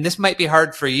something, and this might be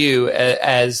hard for you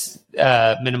as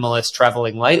minimalist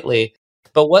traveling lightly,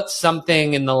 but what's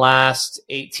something in the last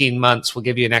 18 months, we'll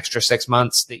give you an extra 6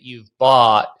 months, that you've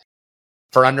bought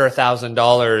for under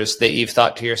 $1,000 that you've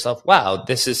thought to yourself, wow,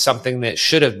 this is something that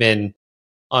should have been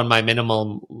on my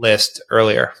minimal list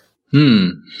earlier?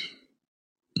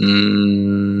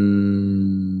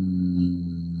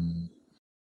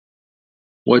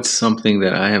 What's something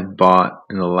that I have bought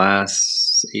in the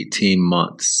last 18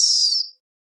 months?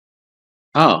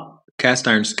 Oh, cast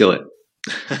iron skillet.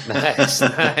 Nice,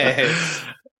 nice.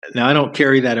 Now, I don't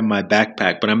carry that in my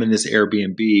backpack, but I'm in this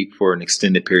Airbnb for an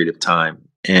extended period of time.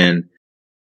 And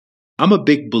I'm a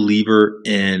big believer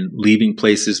in leaving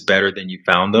places better than you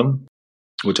found them,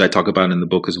 which I talk about in the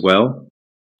book as well.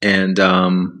 And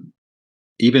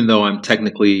even though I'm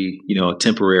technically, a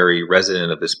temporary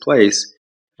resident of this place,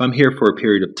 if I'm here for a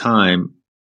period of time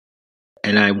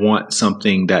and I want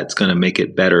something that's going to make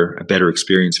it better, a better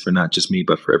experience for not just me,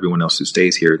 but for everyone else who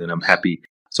stays here, then I'm happy.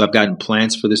 So I've gotten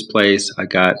plans for this place. I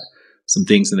got some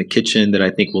things in the kitchen that I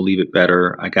think will leave it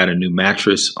better. I got a new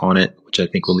mattress on it, which I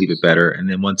think will leave it better. And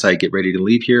then once I get ready to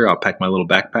leave here, I'll pack my little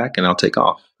backpack and I'll take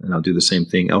off, and I'll do the same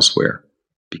thing elsewhere,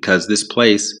 because this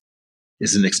place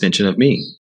is an extension of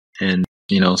me. And,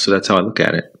 so that's how I look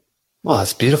at it. Well,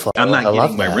 that's beautiful. I'm not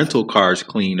getting my rental cars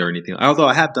cleaned or anything, although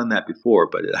I have done that before,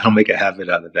 but I don't make a habit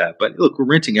out of that. But look, we're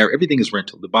renting. Everything is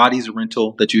rental. The body's a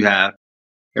rental that you have.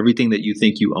 Everything that you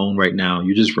think you own right now,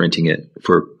 you're just renting it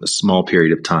for a small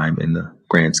period of time in the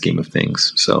grand scheme of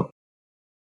things. So,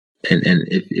 and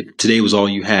if today was all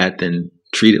you had, then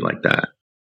treat it like that.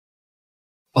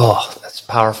 Oh, that's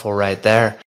powerful right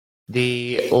there.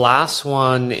 The last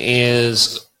one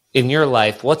is, in your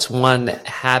life, what's one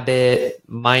habit,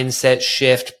 mindset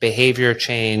shift, behavior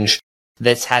change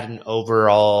that's had an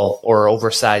overall or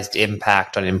oversized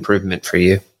impact on improvement for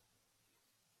you?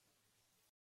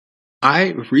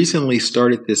 I recently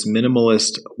started this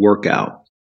minimalist workout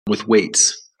with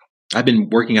weights. I've been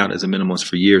working out as a minimalist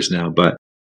for years now, but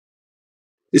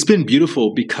it's been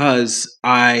beautiful because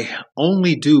I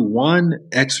only do one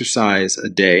exercise a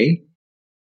day.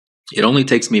 It only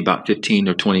takes me about 15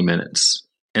 or 20 minutes.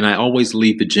 And I always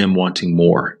leave the gym wanting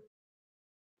more.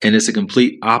 And it's a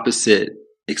complete opposite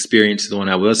experience to the one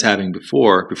I was having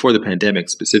before the pandemic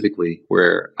specifically,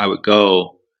 where I would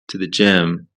go to the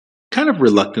gym kind of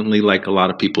reluctantly, like a lot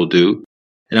of people do.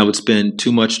 And I would spend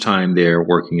too much time there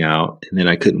working out, and then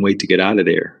I couldn't wait to get out of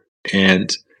there.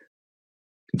 And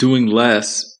doing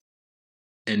less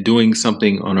and doing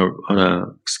something on a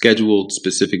scheduled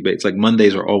specific basis. Like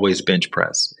Mondays are always bench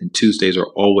press, and Tuesdays are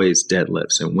always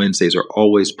deadlifts, and Wednesdays are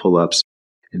always pull-ups,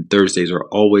 and Thursdays are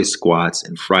always squats,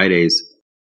 and Fridays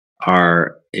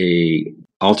are a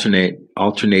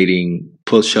alternating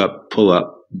push-up,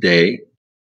 pull-up day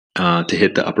to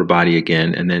hit the upper body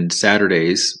again. And then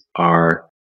Saturdays are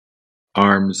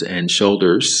arms and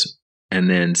shoulders. And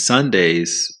then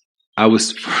Sundays,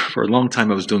 for a long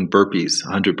time, I was doing burpees,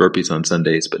 100 burpees on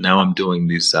Sundays, but now I'm doing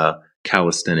these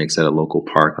calisthenics at a local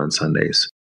park on Sundays.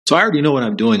 So I already know what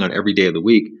I'm doing on every day of the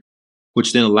week,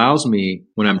 which then allows me,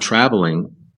 when I'm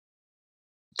traveling,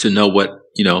 to know what,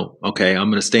 okay, I'm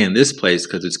going to stay in this place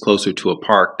because it's closer to a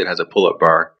park that has a pull-up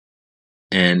bar,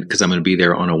 and because I'm going to be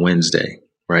there on a Wednesday,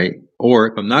 right? Or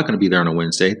if I'm not going to be there on a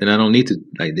Wednesday, then I don't need to.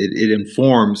 It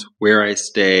informs where I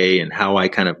stay and how I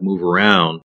kind of move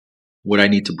around, what I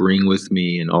need to bring with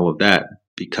me and all of that,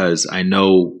 because I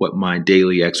know what my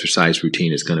daily exercise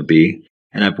routine is going to be.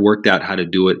 And I've worked out how to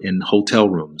do it in hotel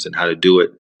rooms and how to do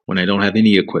it when I don't have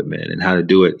any equipment and how to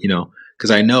do it,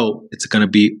 because I know it's going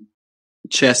to be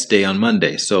chest day on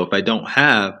Monday. So if I don't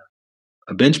have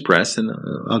a bench press, then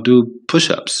I'll do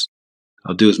push-ups.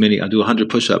 I'll do 100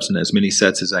 push-ups and as many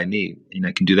sets as I need. And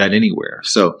I can do that anywhere.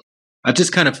 So I've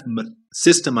just kind of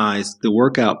systemized the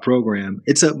workout program.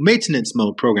 It's a maintenance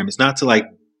mode program. It's not to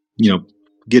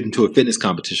get into a fitness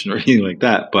competition or anything like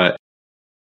that, but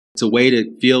it's a way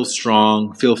to feel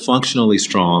strong, feel functionally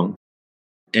strong,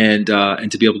 and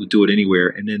to be able to do it anywhere.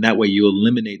 And then that way you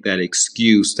eliminate that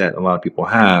excuse that a lot of people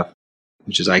have,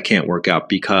 which is I can't work out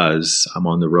because I'm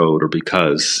on the road, or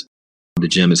because the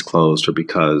gym is closed, or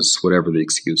because whatever the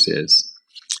excuse is.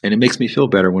 And it makes me feel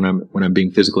better when I'm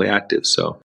being physically active.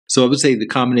 So I would say the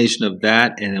combination of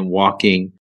that and then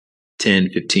walking 10,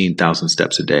 15,000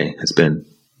 steps a day has been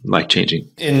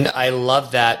life-changing. And I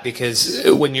love that, because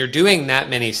when you're doing that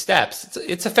many steps,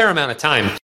 it's a fair amount of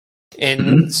time.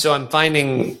 And so I'm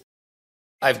finding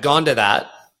I've gone to that,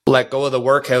 let go of the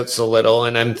workouts a little,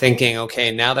 and I'm thinking,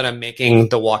 okay, now that I'm making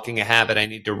the walking a habit, I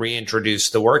need to reintroduce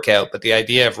the workout. But the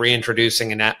idea of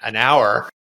reintroducing an hour,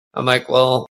 I'm like,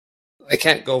 well, I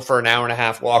can't go for an hour and a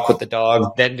half walk with the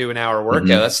dog, then do an hour workout.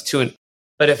 That's two.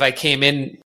 But if I came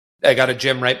in, I got a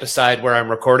gym right beside where I'm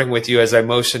recording with you as I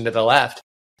motion to the left.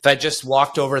 If I just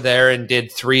walked over there and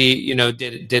did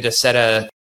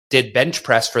did bench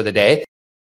press for the day,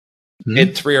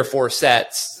 did 3 or 4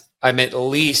 sets, I'm at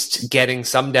least getting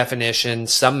some definition,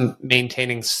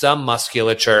 maintaining some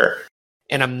musculature,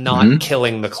 and I'm not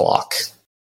killing the clock.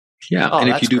 Yeah. And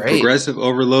if you do progressive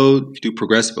overload,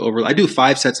 I do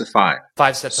 5 sets of 5.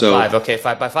 5 sets of 5. Okay.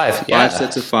 5 by 5. Yeah. 5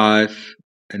 sets of 5.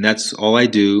 And that's all I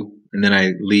do. And then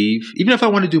I leave. Even if I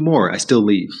want to do more, I still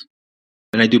leave.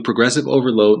 And I do progressive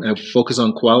overload, and I focus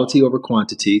on quality over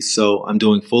quantity. So I'm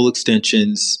doing full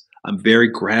extensions. I'm very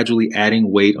gradually adding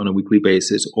weight on a weekly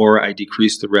basis, or I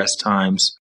decrease the rest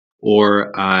times,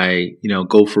 or I,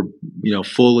 go for,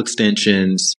 full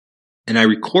extensions. And I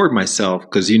record myself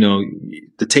because,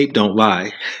 the tape don't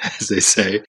lie, as they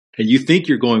say. And you think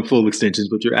you're going full extensions,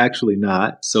 but you're actually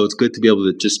not. So it's good to be able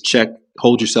to just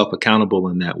hold yourself accountable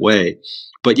in that way.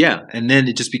 But yeah, and then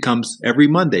it just becomes every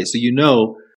Monday. So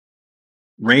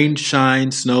rain,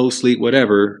 shine, snow, sleet,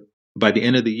 whatever, by the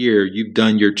end of the year, you've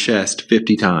done your chest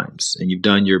 50 times and you've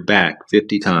done your back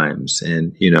 50 times.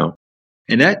 And,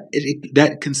 and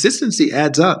that consistency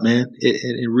adds up, man.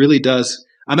 It really does.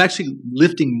 I'm actually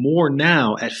lifting more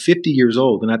now at 50 years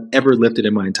old than I've ever lifted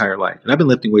in my entire life. And I've been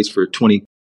lifting weights for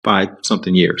 25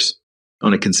 something years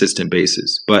on a consistent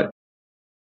basis. But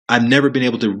I've never been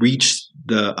able to reach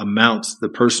the amounts, the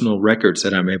personal records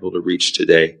that I'm able to reach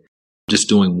today, just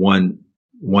doing one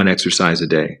exercise a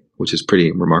day, which is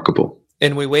pretty remarkable.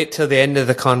 And we wait till the end of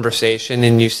the conversation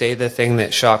and you say the thing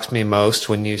that shocks me most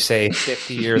when you say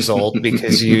 50 years old,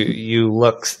 because you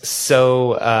look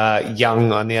so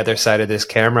young on the other side of this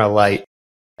camera light.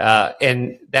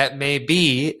 And that may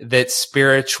be that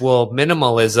spiritual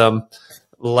minimalism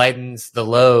lightens the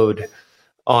load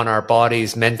on our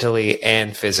bodies mentally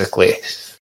and physically.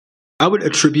 I would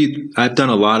attribute, I've done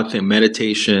a lot of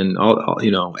meditation,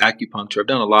 acupuncture. I've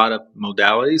done a lot of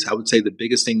modalities. I would say the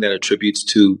biggest thing that attributes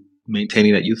to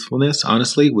maintaining that youthfulness,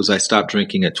 honestly, was I stopped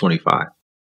drinking at 25.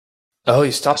 Oh,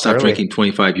 you stopped early. Drinking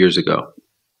 25 years ago,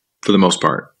 for the most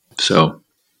part. So,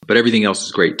 but everything else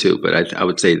is great too. But I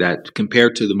would say that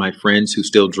compared to my friends who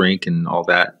still drink and all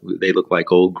that, they look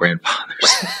like old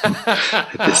grandfathers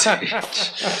at this age.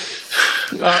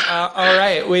 All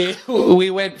right,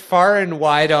 we went far and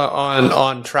wide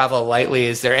on Travel Lightly.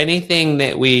 Is there anything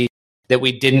that we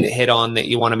didn't hit on that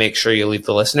you want to make sure you leave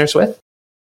the listeners with?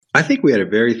 I think we had a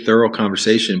very thorough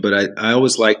conversation, but I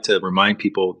always like to remind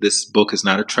people this book is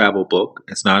not a travel book.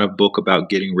 It's not a book about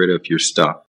getting rid of your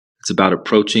stuff. It's about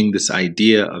approaching this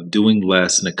idea of doing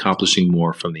less and accomplishing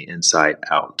more from the inside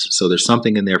out. So there's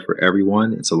something in there for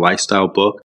everyone. It's a lifestyle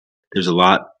book. There's a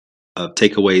lot of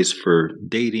takeaways for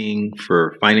dating,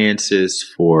 for finances,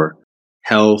 for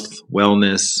health,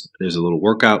 wellness. There's a little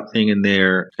workout thing in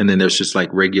there. And then there's just like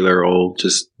regular old,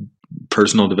 just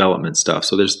personal development stuff.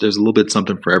 So there's a little bit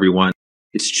something for everyone.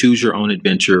 It's choose your own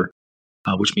adventure,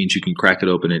 which means you can crack it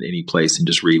open at any place and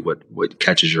just read what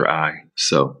catches your eye.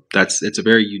 So it's a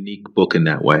very unique book in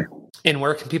that way. And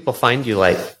where can people find you,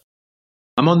 Light?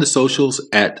 I'm on the socials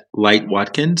at Light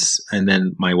Watkins, and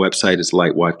then my website is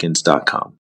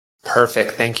lightwatkins.com.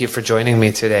 Perfect. Thank you for joining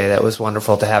me today. That was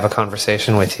wonderful to have a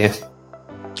conversation with you.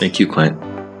 Thank you, Clint.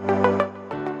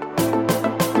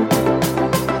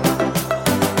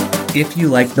 If you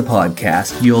like the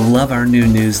podcast, you'll love our new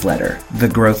newsletter, The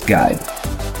Growth Guide.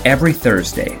 Every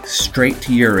Thursday, straight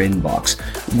to your inbox,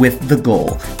 with the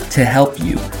goal to help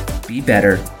you be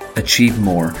better, achieve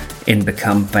more, and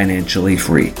become financially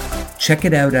free. Check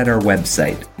it out at our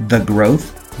website,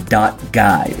 thegrowth.guide.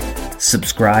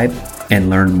 Subscribe and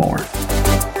learn more.